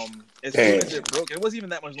as soon as it broke, it wasn't even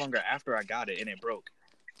that much longer after I got it and it broke.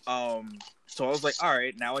 So I was like, all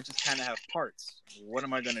right, now I just kind of have parts. What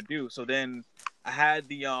am I gonna do? So then I had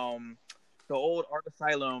the old Ark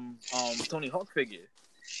Asylum Tony Hawk figure,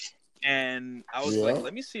 and I was like,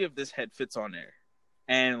 let me see if this head fits on there.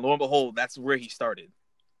 And lo and behold, that's where he started.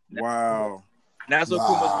 Wow. Nazo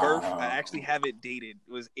Kuma's birth, I actually have it dated.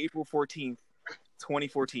 It was April 14th,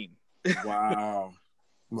 2014. Wow.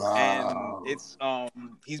 And it's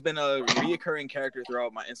he's been a reoccurring character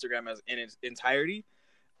throughout my Instagram in its entirety.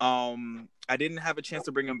 I didn't have a chance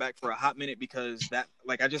to bring him back for a hot minute because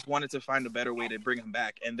I just wanted to find a better way to bring him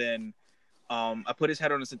back. And then I put his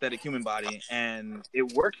head on a synthetic human body, and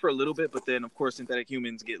it worked for a little bit, but then of course synthetic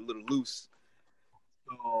humans get a little loose.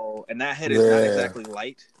 So, and that head is not exactly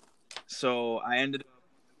light. So I ended up,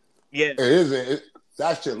 it is.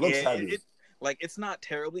 That shit looks heavy. It's not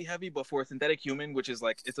terribly heavy, but for a synthetic human, which is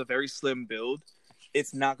it's a very slim build,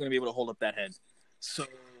 it's not going to be able to hold up that head. So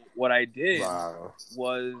what I did Wow.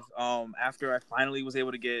 was after I finally was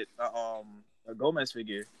able to get a Gomez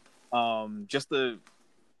figure, just a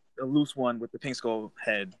loose one with the pink skull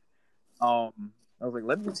head. I was like,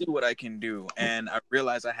 let me see what I can do, and I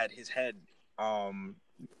realized I had his head,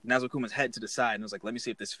 Nazgul Kuma's head to the side, and I was like, let me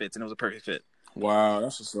see if this fits, and it was a perfect fit. Wow,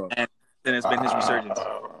 that's what's up. And then it's been his resurgence.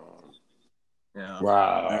 Yeah.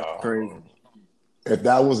 Wow. That's crazy. If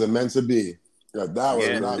that wasn't meant to be, if that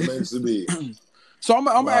was not meant to be. So I'm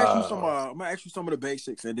gonna ask you some. I'm gonna ask you some of the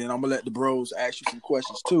basics, and then I'm gonna let the bros ask you some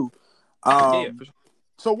questions too. Yeah, for sure.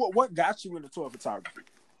 So what got you into toy photography?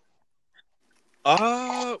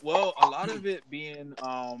 Well, a lot of it being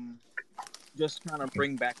just trying to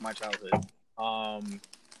bring back my childhood.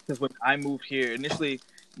 Because when I moved here initially,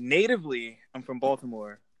 natively, I'm from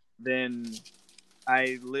Baltimore. Then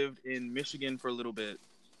I lived in Michigan for a little bit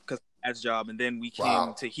because of my dad's job, and then we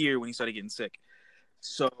came to here when he started getting sick.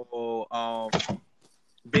 So,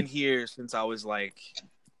 been here since I was like,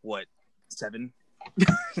 7?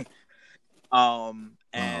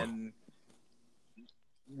 And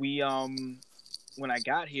we when I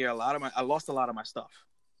got here, I lost a lot of my stuff.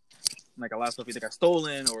 Like a lot of stuff either got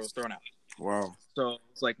stolen or was thrown out. Wow. So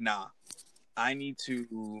it's like, nah, I need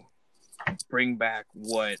to bring back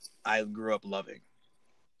what I grew up loving,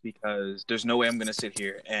 because there's no way I'm gonna sit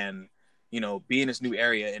here and, be in this new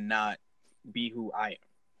area and not be who I am.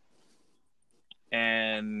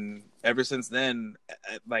 And ever since then,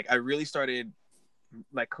 like I really started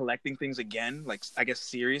like collecting things again, like I guess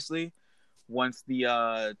seriously, once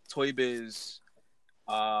the Toy Biz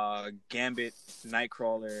Gambit,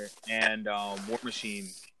 Nightcrawler, and War Machine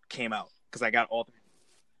came out, because I got all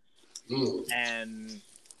three. And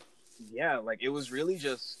yeah, like it was really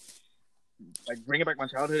just like bringing back my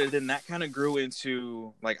childhood, and then that kind of grew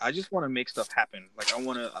into like I just want to make stuff happen. Like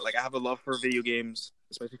I have a love for video games,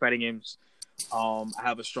 especially fighting games. I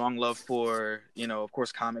have a strong love for, of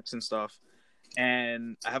course, comics and stuff,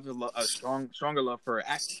 and I have a stronger love for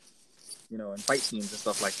acting, and fight scenes and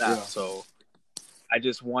stuff like that. Yeah. So I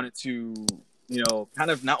just wanted to,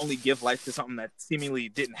 kind of not only give life to something that seemingly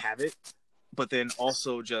didn't have it, but then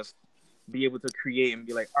also just be able to create and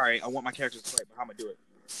be like, all right, I want my characters to fight, but how am I do it?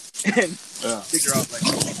 And figure out like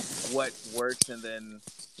what works, and then,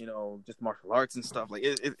 just martial arts and stuff. Like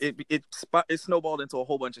it snowballed into a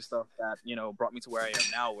whole bunch of stuff that, brought me to where I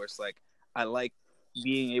am now, where it's like I like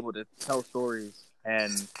being able to tell stories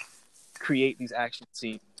and create these action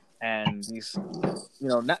scenes. And these,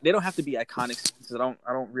 they don't have to be iconic scenes. I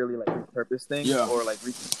don't really like repurpose things or like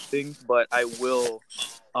repeat things, but I will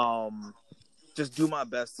just do my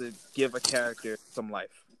best to give a character some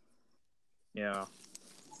life. Yeah.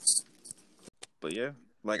 But yeah,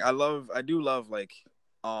 like I do love like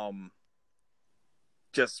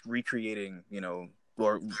just recreating,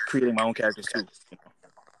 or creating my own characters too.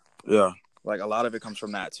 Yeah. Like a lot of it comes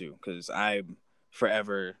from that too, because I'm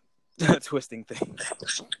forever twisting things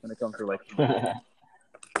when it comes to like.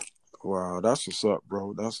 Wow, that's what's up,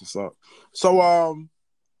 bro. That's what's up. So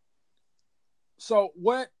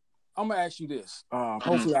what? I'm gonna ask you this.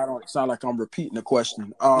 Hopefully, I don't sound like I'm repeating the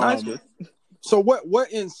question. That's good. So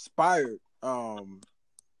what inspired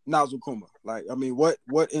Nazgul Kuma? Like, I mean, what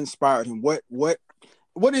inspired him? What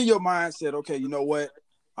in your mind said, okay, you know what?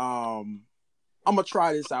 I'm gonna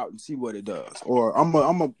try this out and see what it does, or I'm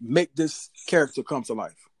gonna make this character come to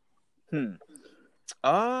life.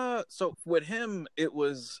 So with him, it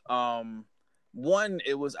was one,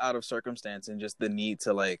 it was out of circumstance and just the need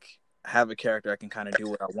to like have a character I can kind of do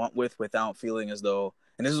what I want with without feeling as though,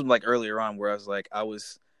 and this was like earlier on where I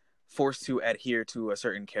was forced to adhere to a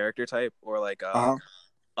certain character type, or like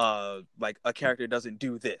like a character doesn't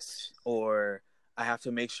do this, or I have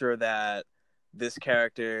to make sure that this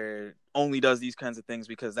character only does these kinds of things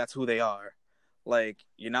because that's who they are. Like,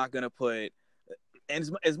 you're not gonna put, and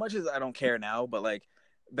as much as I don't care now, but like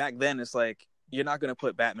back then, it's like you're not gonna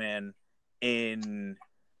put Batman in,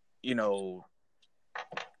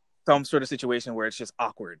 some sort of situation where it's just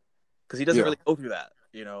awkward, because he doesn't really go through that.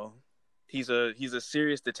 He's a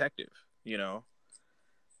serious detective, who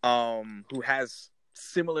has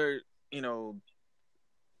similar,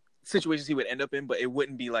 situations he would end up in, but it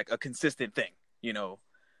wouldn't be like a consistent thing,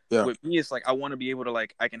 With me, it's like I want to be able to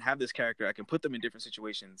like I can have this character, I can put them in different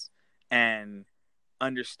situations and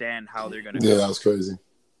understand how they're gonna. Yeah, that's crazy.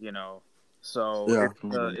 So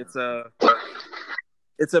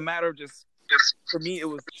it's a matter of just for me. It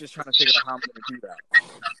was just trying to figure out how I'm gonna do that.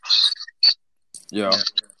 Yeah.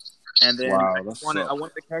 And then I wanted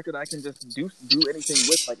the character that I can just do anything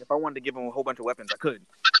with. Like if I wanted to give him a whole bunch of weapons, I could.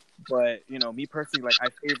 But me personally, like I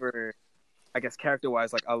favor, I guess character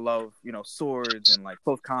wise, like I love swords and like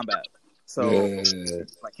close combat. So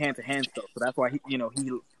like hand to hand stuff. So that's why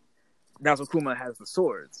that's why Kuma has the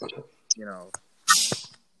swords. You know.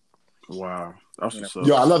 Wow, that's what's up.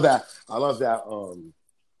 Yo, I love that.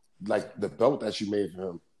 Like the belt that you made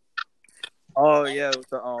for him. Oh yeah, with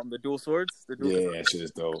the dual swords. That shit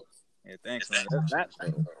is dope. Yeah, thanks, man.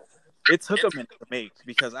 It took a minute to make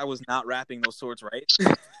because I was not wrapping those swords right.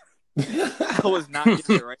 I was not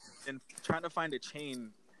getting it right, and trying to find a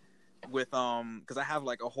chain with because I have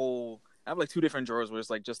like two different drawers where it's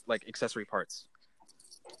like just like accessory parts,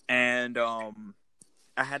 and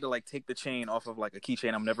I had to like take the chain off of like a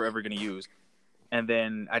keychain I'm never ever gonna use, and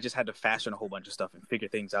then I just had to fashion a whole bunch of stuff and figure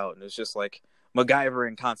things out, and it's just like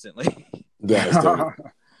MacGyvering constantly. That's dope.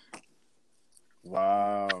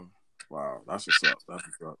 Wow, that's what's up.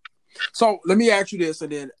 So let me ask you this,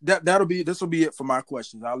 and then this will be it for my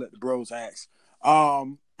questions. I'll let the bros ask.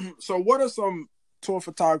 So what are some tour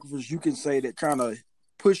photographers you can say that kind of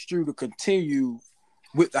pushed you to continue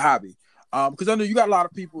with the hobby? Because I know you got a lot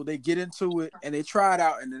of people, they get into it and they try it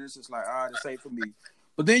out, and then it's just like, all right, this ain't for me.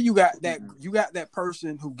 But then you got that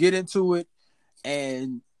person who get into it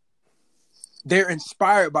and they're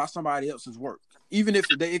inspired by somebody else's work, even if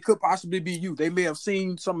it could possibly be you. They may have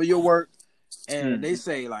seen some of your work and they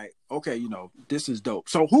say like, okay, this is dope.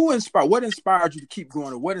 So what inspired you to keep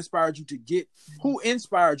going, or what inspired you to who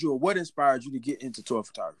inspired you, or what inspired you to get into tour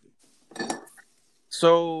photography?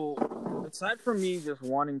 So aside from me just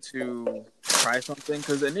wanting to try something,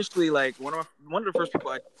 because initially like one of the first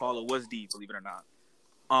people I followed was D, believe it or not.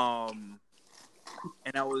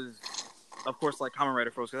 And I was, of course, like Kamen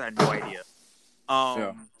Rider Photos because I had no idea.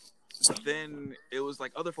 But then it was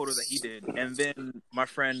like other photos that he did, and then my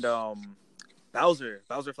friend Bowser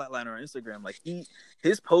Flatliner on Instagram, like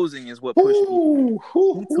his posing is what pushed me.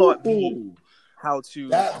 He taught me how to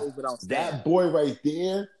pose without standing. That boy right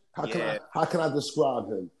there. How can I describe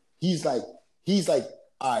him? He's like,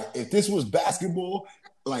 all right, if this was basketball,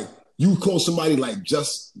 like you call somebody like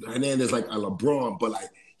Just Hernandez like a LeBron, but like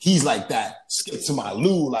he's like that Skip to my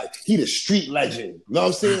Lou, like he the street legend. You know what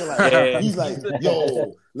I'm saying? Like he's like,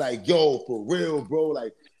 yo, for real, bro.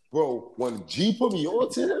 Like, bro, when G put me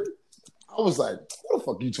on to him, I was like, what the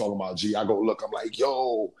fuck you talking about, G? I go look, I'm like,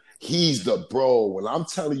 yo, he's the bro. When I'm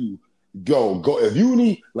telling you, go. If you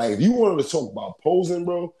wanted to talk about posing,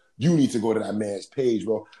 bro, you need to go to that man's page,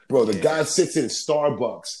 bro. Bro, the guy sits in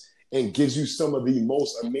Starbucks and gives you some of the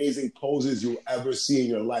most amazing poses you'll ever see in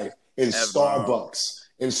your life Starbucks.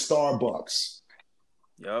 In Starbucks.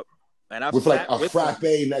 Yep. And with like a frappe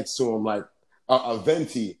next to him, like a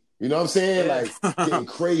venti. You know what I'm saying? Like getting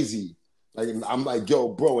crazy. Like I'm like, yo,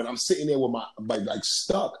 bro, and I'm sitting there with my like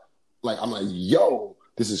stuck. Like I'm like, yo,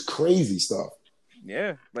 this is crazy stuff.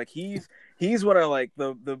 Yeah, like he's one of like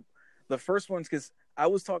the first ones, because I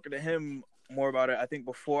was talking to him more about it, I think,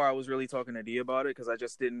 before I was really talking to D about it, because I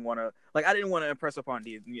just didn't want to impress upon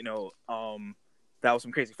D, that was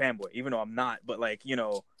some crazy fanboy, even though I'm not, but like,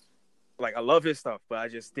 like I love his stuff, but I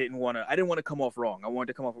just didn't want to come off wrong. I wanted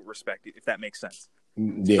to come off with respect, if that makes sense.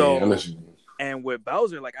 Yeah, and with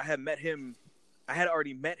Bowser, like I had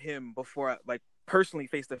already met him before, like personally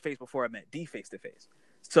face to face, before I met D face to face.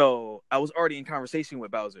 So I was already in conversation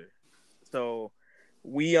with Bowser. So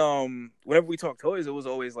we whenever we talked toys, it was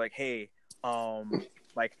always like, hey,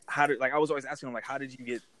 like I was always asking him like, how did you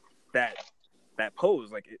get that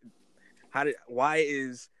pose? Like how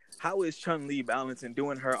is Chun-Li balancing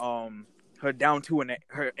doing her down two and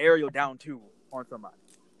her aerial down two on somebody?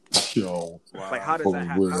 Yo, like how does that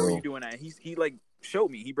happen? How are you doing that? He like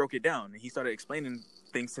showed me. He broke it down and he started explaining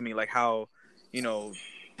things to me, like how you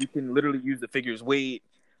can literally use the figure's weight,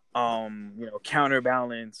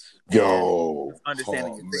 counterbalance.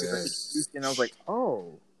 Understanding your figure. And I was like,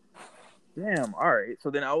 oh, damn, all right. So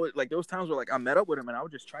then I would like, there was times where like I met up with him and I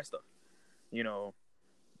would just try stuff,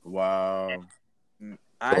 Wow.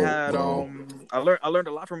 I had I learned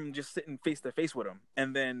a lot from just sitting face to face with him,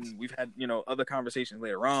 and then we've had other conversations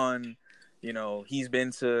later on. He's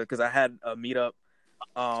been to, because I had a meetup,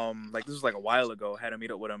 like this was like a while ago. I had a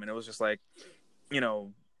meetup with him, and it was just like,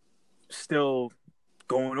 still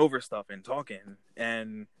going over stuff and talking,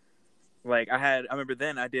 and like I remember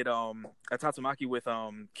then I did a Tatsumaki with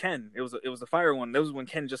Ken. It was the fire one. That was when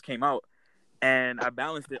Ken just came out, and I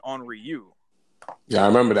balanced it on Ryu. Yeah, I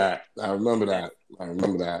remember that. That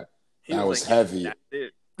was heavy.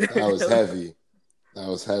 That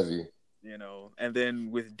was heavy. And then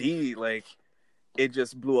with D, like it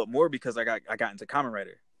just blew up more because I got into Kamen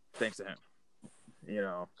Rider thanks to him.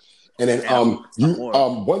 And then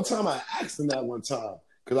one time I asked him that one time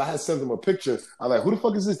because I had sent him a picture. I was like, who the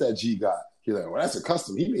fuck is this that G got? He's like, well, that's a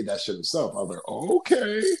custom. He made that shit himself. I was like,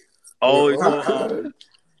 okay.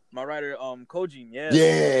 My writer, Kojin, yeah.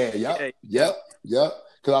 Yep.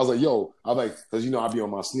 Because I was like, yo, because I be on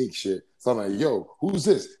my sneak shit. So I'm like, yo, who's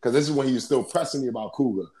this? Because this is when he was still pressing me about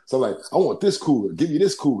Cougar. So I'm like, I want this Cougar. Give me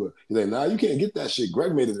this Cougar. He's like, nah, you can't get that shit.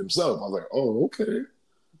 Greg made it himself. I was like, oh, okay.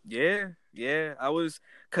 Yeah.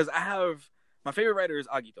 Because my favorite writer is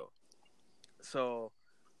Agito. So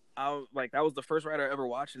I was like, that was the first writer I ever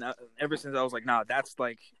watched. And ever since I was like, nah, that's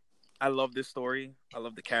like, I love this story. I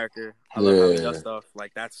love the character. I love how he does stuff.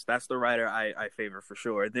 Like that's the writer I favor for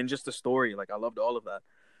sure. And then just the story, like I loved all of that.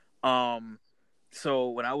 So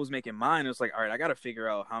when I was making mine, it was like, all right, I got to figure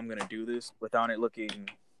out how I'm gonna do this without it looking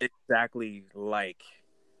exactly like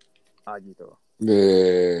Agito.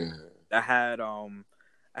 Yeah. I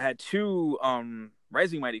had two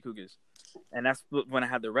Rising Mighty Cougars, and that's when I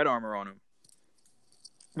had the red armor on him.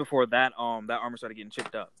 Before that, that armor started getting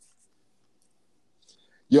chipped up.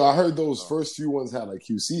 Yo, I heard those first few ones had like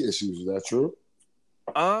QC issues. Is that true?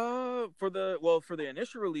 For the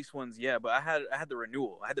initial release ones, yeah, but I had the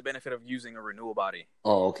renewal. I had the benefit of using a renewal body.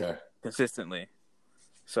 Oh, okay. Consistently.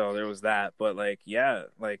 So there was that, but like, yeah,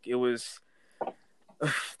 like it was.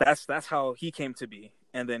 That's how he came to be,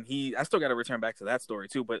 and then I still got to return back to that story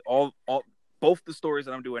too. But both the stories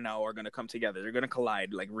that I'm doing now are gonna come together. They're gonna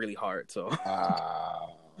collide like really hard. So,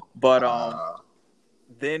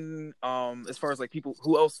 then as far as like people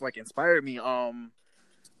who else like inspired me,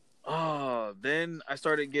 then I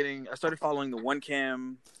started following the One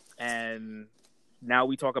Cam, and now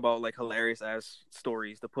we talk about like hilarious ass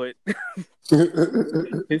stories to put.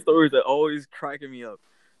 His stories are always cracking me up.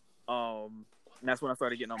 And that's when I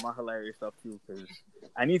started getting on my hilarious stuff too, because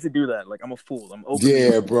I need to do that. Like I'm a fool. I'm open.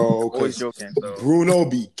 Yeah, bro. Always joking. So. Bruno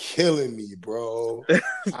be killing me, bro.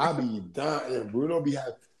 I be dying. Bruno be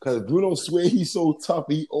because Bruno swear he's so tough.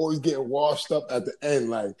 He always getting washed up at the end.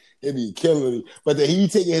 Like it be killing me. But then he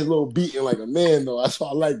taking his little beating like a man though. That's why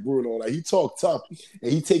I like Bruno. Like he talk tough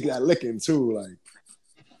and he take that licking too. Like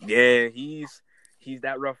yeah, he's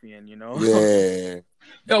that ruffian, you know. Yeah.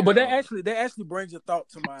 Yo, but that actually brings a thought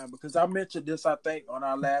to mind, because I mentioned this, I think, on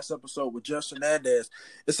our last episode with Justin Hernandez.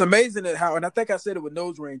 It's amazing and I think I said it with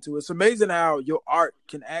Nose Ring too. It's amazing how your art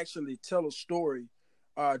can actually tell a story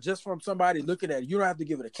just from somebody looking at it. You don't have to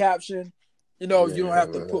give it a caption. You know, you don't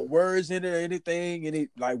have to put words in it or anything, any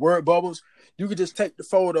like word bubbles. You can just take the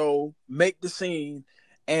photo, make the scene,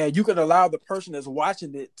 and you can allow the person that's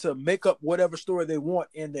watching it to make up whatever story they want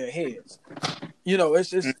in their heads. You know,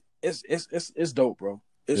 it's dope, bro.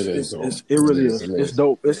 It really is. It's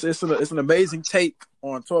dope. It's an amazing take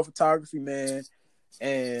on tour photography, man.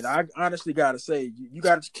 And I honestly gotta say, you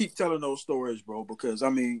gotta keep telling those stories, bro. Because I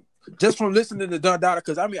mean, just from listening to Don Dada,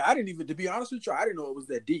 because I mean, I didn't even, to be honest with you, I didn't know it was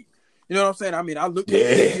that deep. You know what I'm saying? I mean, I looked at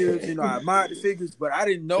the figures, you know, I admired the figures, but I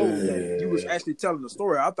didn't know that you was actually telling the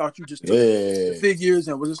story. I thought you just took the figures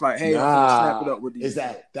and was just like, hey, I'm gonna snap it up with these.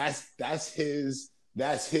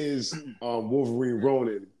 That's his Wolverine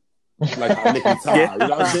Ronin, like Nicky Ty. You know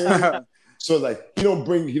what I'm saying? So like he don't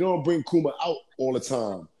bring Kuma out all the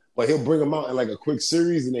time, but he'll bring him out in like a quick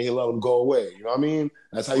series and then he'll let him go away. You know what I mean?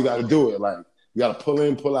 That's how you got to do it. Like you got to pull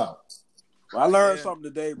in, pull out. Well, I learned something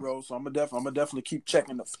today, bro. So I'm gonna definitely keep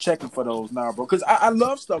checking for those now, bro. Because I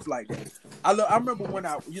love stuff like that. I remember when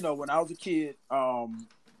I was a kid,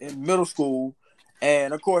 in middle school,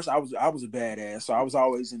 and of course I was a badass, so I was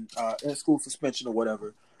always in school suspension or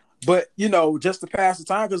whatever. But you know, just to pass the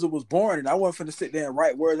time because it was boring, and I wasn't finna sit there and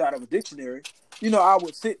write words out of a dictionary. You know, I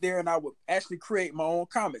would sit there and I would actually create my own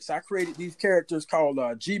comics. I created these characters called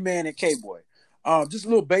G-Man and K-Boy. Just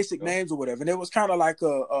little basic names or whatever. And it was kind of like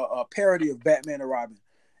a parody of Batman and Robin.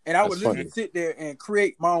 And I would literally sit there and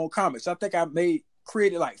create my own comics. I think I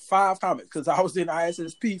created like 5 comics because I was in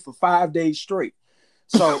ISSP for 5 days straight.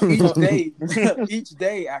 So each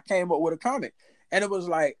day I came up with a comic. And it was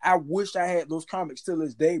like, I wish I had those comics till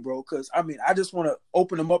this day, bro. Because, I mean, I just want to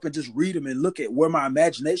open them up and just read them and look at where my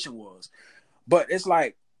imagination was. But it's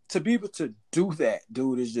like, to be able to do that,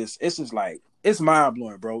 dude, it's just like, it's mind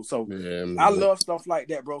blowing, bro. So I love stuff like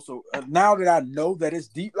that, bro. So now that I know that it's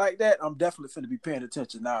deep like that, I'm definitely finna be paying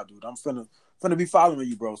attention now, dude. I'm finna be following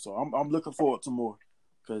you, bro. So I'm looking forward to more.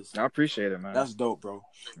 Cause I appreciate it, man. That's dope, bro.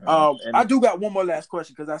 I do got one more last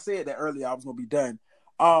question because I said that earlier I was gonna be done.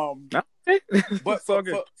 But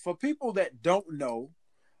for people that don't know,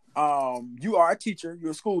 you are a teacher.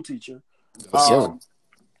 You're a school teacher.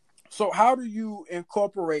 So how do you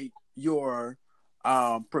incorporate your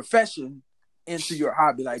profession into your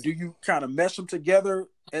hobby? Like, do you kind of mesh them together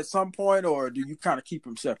at some point, or do you kind of keep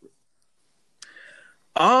them separate?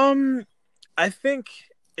 I think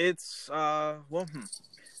it's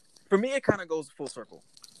for me it kind of goes full circle.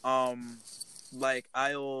 like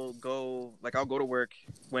I'll go to work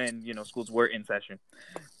when schools were in session.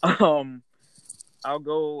 I'll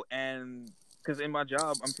go and because in my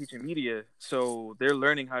job I'm teaching media, so they're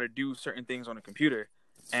learning how to do certain things on a computer,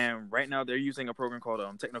 and right now they're using a program called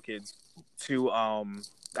TechnoKids to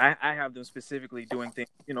I have them specifically doing things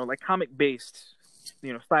like comic based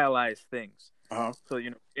stylized things. So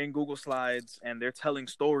in Google Slides, and they're telling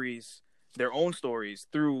stories, their own stories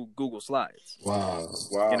through Google Slides. Wow.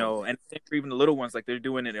 And for even the little ones, like they're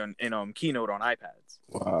doing it in Keynote on iPads.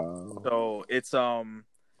 Wow. So it's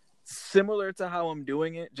similar to how I'm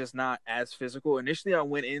doing it, just not as physical. Initially, I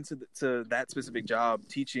went into to that specific job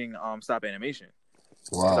teaching stop animation.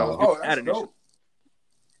 Wow. That's dope.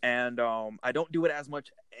 And I don't do it as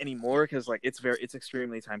much anymore because like it's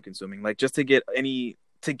extremely time consuming. Like just to get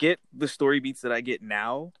the story beats that I get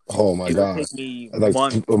now. Oh my God! Take me like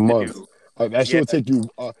months a month. That Yeah. should take you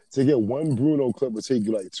to get one Bruno clip would take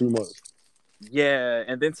you like 2 months. Yeah,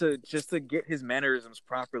 and then to get his mannerisms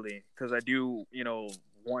properly, because I do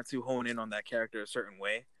want to hone in on that character a certain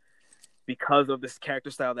way because of this character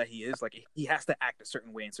style that he is. Like he has to act a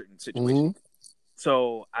certain way in certain situations.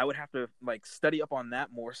 So I would have to like study up on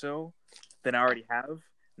that more so than I already have.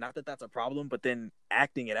 Not that that's a problem, but then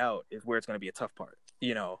acting it out is where it's going to be a tough part.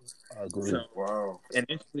 I agree. So, Wow. And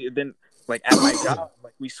then like at my job,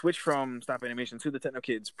 like we switched from stop animation to the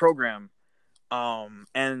TechnoKids program,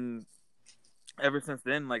 and ever since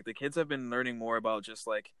then, like the kids have been learning more about just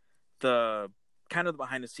like the kind of the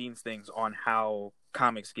behind the scenes things on how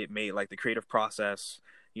comics get made, like the creative process.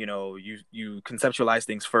 You conceptualize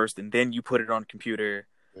things first, and then you put it on a computer.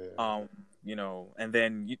 Yeah. And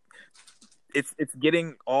then it's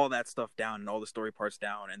getting all that stuff down and all the story parts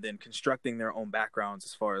down, and then constructing their own backgrounds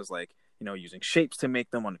as far as like using shapes to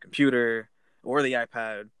make them on the computer or the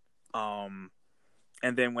iPad.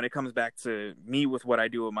 And then when it comes back to me with what I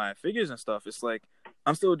do with my figures and stuff, it's like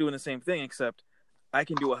I'm still doing the same thing, except I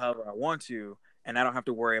can do it however I want to, and I don't have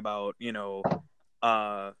to worry about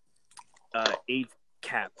age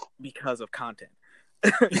cap because of content.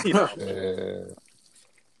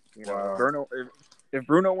 Wow. If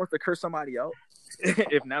Bruno wants to curse somebody out,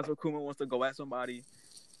 if Nazwa Kuma wants to go at somebody,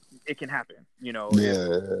 it can happen.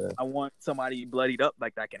 If I want somebody bloodied up,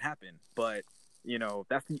 like that can happen. But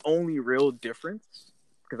that's the only real difference,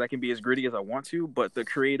 because I can be as gritty as I want to, but the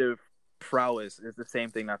creative prowess is the same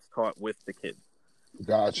thing that's taught with the kids.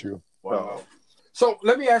 Got you. Wow. So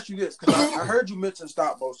let me ask you this, because I heard you mention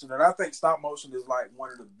stop motion, and I think stop motion is like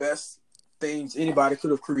one of the best things anybody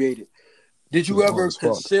could have created. Did you ever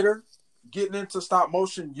consider getting into stop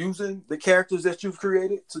motion using the characters that you've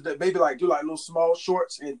created to maybe like do like little small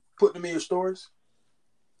shorts and put them in your stories?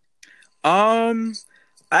 I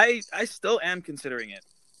still am considering it.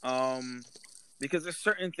 Because there's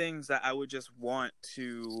certain things that I would just want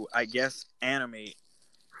to, I guess, animate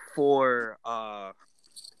for I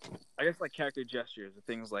guess like character gestures and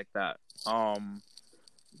things like that.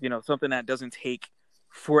 Something that doesn't take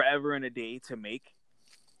forever and a day to make.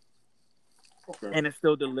 Okay. And it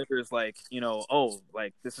still delivers like,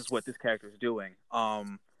 like this is what this character is doing.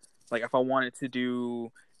 Like if I wanted to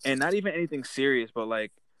do, and not even anything serious, but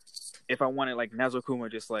like if I wanted like Nazwa Kuma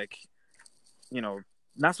just like,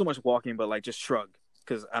 not so much walking, but like just shrug,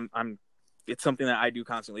 because I'm it's something that I do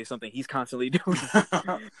constantly. It's something he's constantly doing.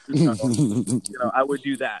 I would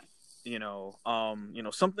do that.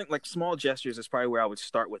 Something like small gestures is probably where I would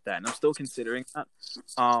start with that, and I'm still considering that.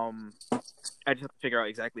 I just have to figure out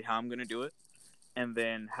exactly how I'm going to do it, and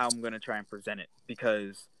then how I'm going to try and present it,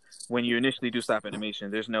 because when you initially do stop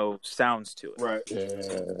animation, there's no sounds to it. Right. Yeah.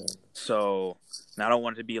 So, and I don't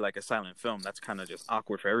want it to be like a silent film. That's kind of just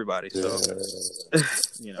awkward for everybody. So,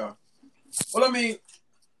 Well, I mean,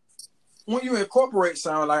 when you incorporate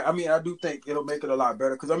sound, like, I mean, I do think it'll make it a lot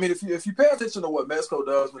better. Because, I mean, if you pay attention to what Mezco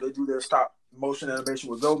does when they do their stop motion animation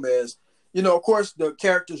with Gomez, of course, the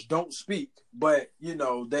characters don't speak, but,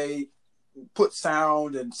 they put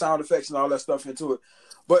sound and sound effects and all that stuff into it.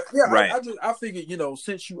 But, yeah, right. I figured,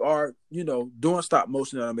 since you are, doing stop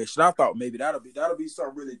motion animation, I thought maybe that'll be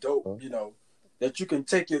something really dope, that you can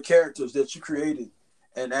take your characters that you created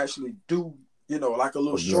and actually do, like a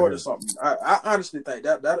little short or something. I honestly think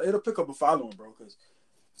that it'll pick up a following, bro. Because,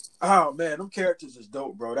 oh man, them characters is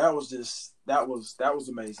dope, bro. That was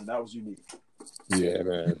amazing. That was unique. Yeah,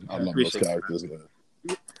 man. I love those characters, man.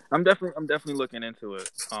 I'm definitely looking into it.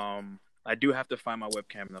 I do have to find my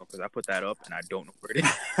webcam though, because I put that up and I don't know where it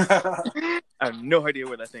is. I have no idea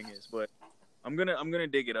where that thing is, but I'm gonna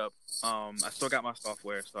dig it up. I still got my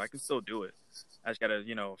software, so I can still do it. I just gotta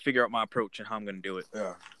figure out my approach and how I'm gonna do it.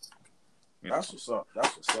 Yeah. That's what's up. I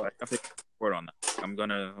think word on that. I'm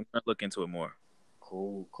gonna look into it more.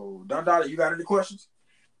 Cool. Don Dada, you got any questions?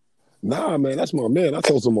 Nah, man, that's my man. I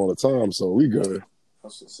talk to him all the time, so we good.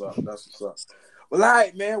 That's what's up. Well, all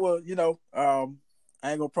right, man. Well,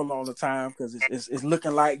 I ain't gonna prolong the time because it's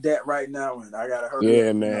looking like that right now, and I gotta hurry.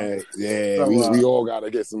 Yeah, man. Yeah, so, we all gotta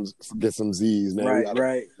get some Z's, man.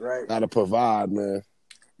 Right. Gotta provide, man.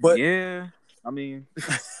 But yeah, I mean,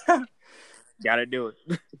 gotta do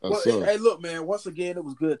it. Well, hey, look, man. Once again, it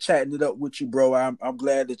was good chatting it up with you, bro. I'm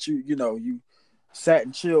glad that you sat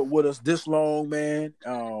and chilled with us this long, man.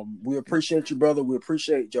 We appreciate you, brother. We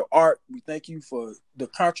appreciate your art. We thank you for the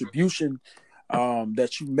contribution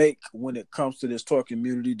that you make when it comes to this toy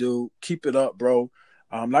community, dude. Keep it up, bro.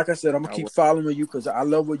 Like I said, I'm gonna keep following you because I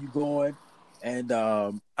love where you're going, and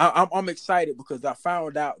I'm excited because I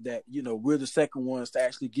found out that we're the second ones to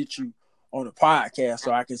actually get you on the podcast,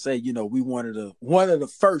 so I can say we one of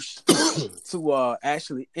the first to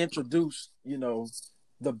actually introduce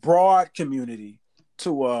the broad community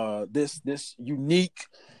to this unique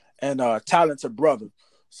and talented brother.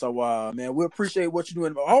 So, man, we appreciate what you're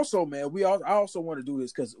doing. But also, man, I also want to do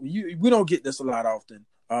this because we don't get this a lot often.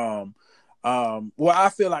 Well, I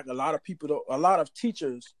feel like a lot of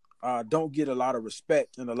teachers don't get a lot of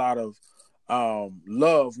respect and a lot of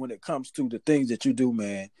love when it comes to the things that you do,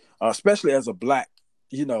 man. Especially as a Black,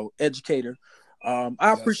 educator. I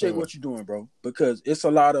appreciate what you're doing, bro, because it's a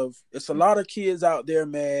lot of kids out there,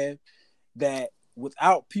 man, that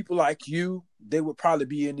without people like you, they would probably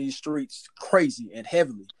be in these streets crazy and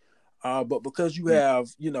heavily. But because you have,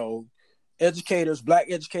 educators, Black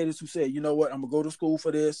educators who say, you know what, I'm gonna go to school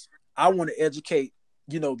for this. I want to educate,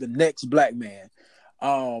 the next Black man.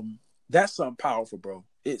 That's something powerful, bro.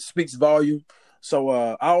 It speaks volume. So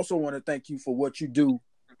I also want to thank you for what you do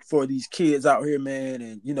for these kids out here, man,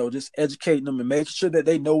 and just educating them and making sure that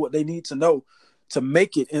they know what they need to know to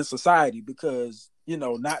make it in society, because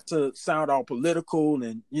not to sound all political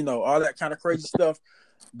and all that kind of crazy stuff,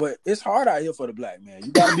 but it's hard out here for the Black man.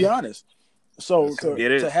 You gotta be honest. So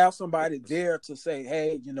to have somebody there to say,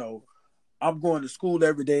 hey, I'm going to school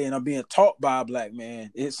every day and I'm being taught by a Black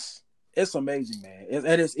man, it's amazing, man.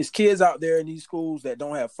 It's kids out there in these schools that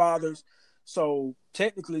don't have fathers. So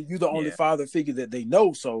technically, you're the only father figure that they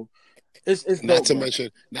know. So it's not dope,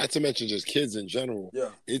 to mention just kids in general.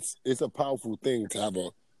 Yeah, it's a powerful thing to have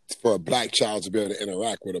for a Black child to be able to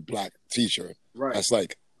interact with a Black teacher. Right. That's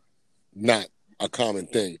like not a common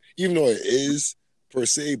thing, even though it is per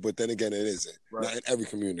se. But then again, it isn't. Right. Not in every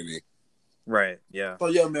community. Right. Yeah. So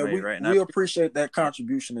yeah, man, we appreciate that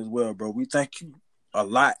contribution as well, bro. We thank you a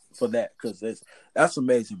lot for that because that's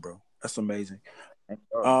amazing, bro. That's amazing.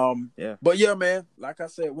 Yeah. But yeah, man, like I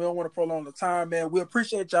said, we don't want to prolong the time, man. We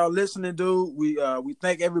appreciate y'all listening, dude. We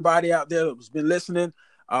thank everybody out there that's been listening.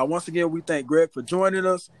 Once again, we thank Greg for joining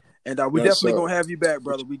us, and we definitely gonna have you back,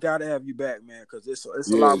 brother. We gotta have you back, man, because it's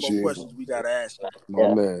a lot more questions we gotta ask you.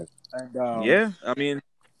 My man. And, I mean,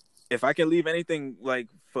 if I can leave anything like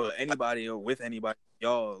for anybody or with anybody,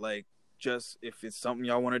 y'all, like, just if it's something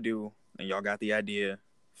y'all want to do and y'all got the idea,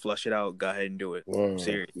 flush it out. Go ahead and do it. Wow.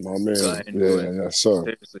 Seriously, my man. Go ahead and do it. Yes, sir.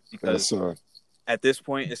 Seriously, because at this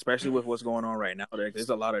point, especially with what's going on right now, there's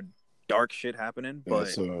a lot of dark shit happening,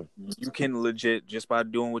 but you can legit, just by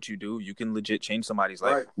doing what you do, you can legit change somebody's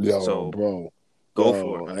life. Right. Yo, so, bro. Go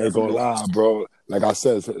for it. I ain't gonna lie, bro. Like I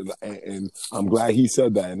said, and I'm glad he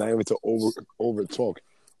said that, and not even to over talk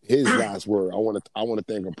his last word. I want to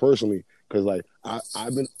thank him personally because like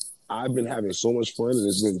I've been having so much fun, and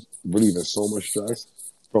it's been relieving so much stress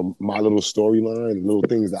from my little storyline, little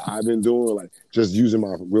things that I've been doing, like just using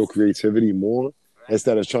my real creativity more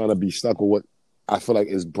instead of trying to be stuck with what I feel like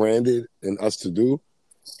is branded in us to do.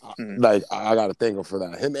 Like I gotta thank him for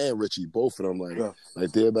that. Him and Richie, both of them,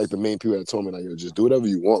 like they're like the main people that told me like, yo, just do whatever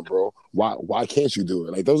you want, bro. Why can't you do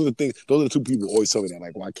it? Like those are the two people who always tell me that,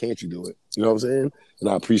 like, why can't you do it? You know what I'm saying? And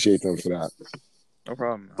I appreciate them for that. No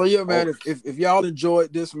problem. So yeah, man, if y'all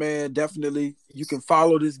enjoyed this, man, definitely you can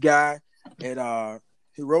follow this guy at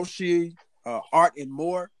Hiroshi Art and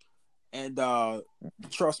More, and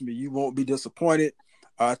trust me, you won't be disappointed.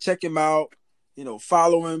 Check him out,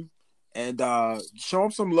 follow him, and show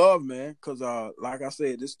him some love, man. Because like I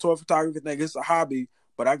said, this toy photography thing, it's a hobby,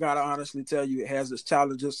 but I gotta honestly tell you, it has its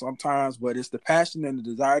challenges sometimes. But it's the passion and the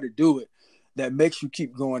desire to do it that makes you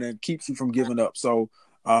keep going and keeps you from giving up. So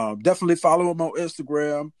definitely follow him on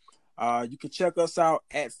Instagram. You can check us out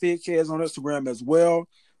at FigCares on Instagram as well.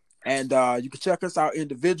 And you can check us out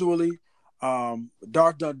individually.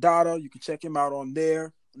 Dark Dada, you can check him out on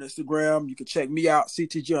there on Instagram. You can check me out,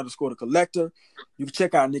 CTG_the Collector. You can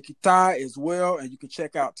check out Nikki Ty as well. And you can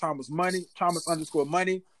check out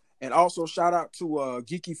Thomas_Money. And also shout out to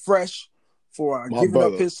Geeky Fresh for My giving up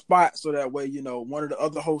brother. his spot so that way, one of the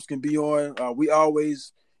other hosts can be on. We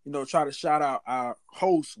always, try to shout out our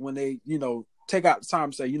hosts when they, take out the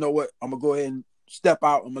time to say, you know what, I'm going to go ahead and step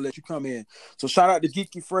out. I'm going to let you come in. So shout out to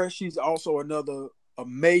Geeky Fresh. He's also another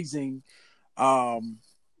amazing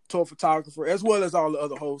tour photographer, as well as all the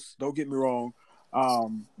other hosts. Don't get me wrong.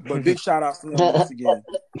 But big shout out to him once again.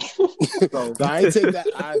 So I ain't take that.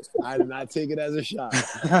 I did not take it as a shot.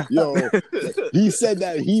 Yo, he said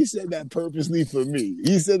that purposely for me.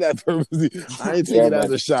 He said that purposely. I ain't take it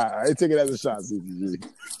as a shot. CCG.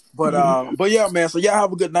 But yeah, man. So y'all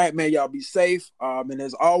have a good night, man. Y'all be safe. And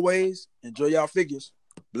as always, enjoy y'all figures.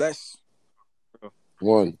 Bless.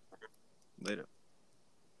 One. Later.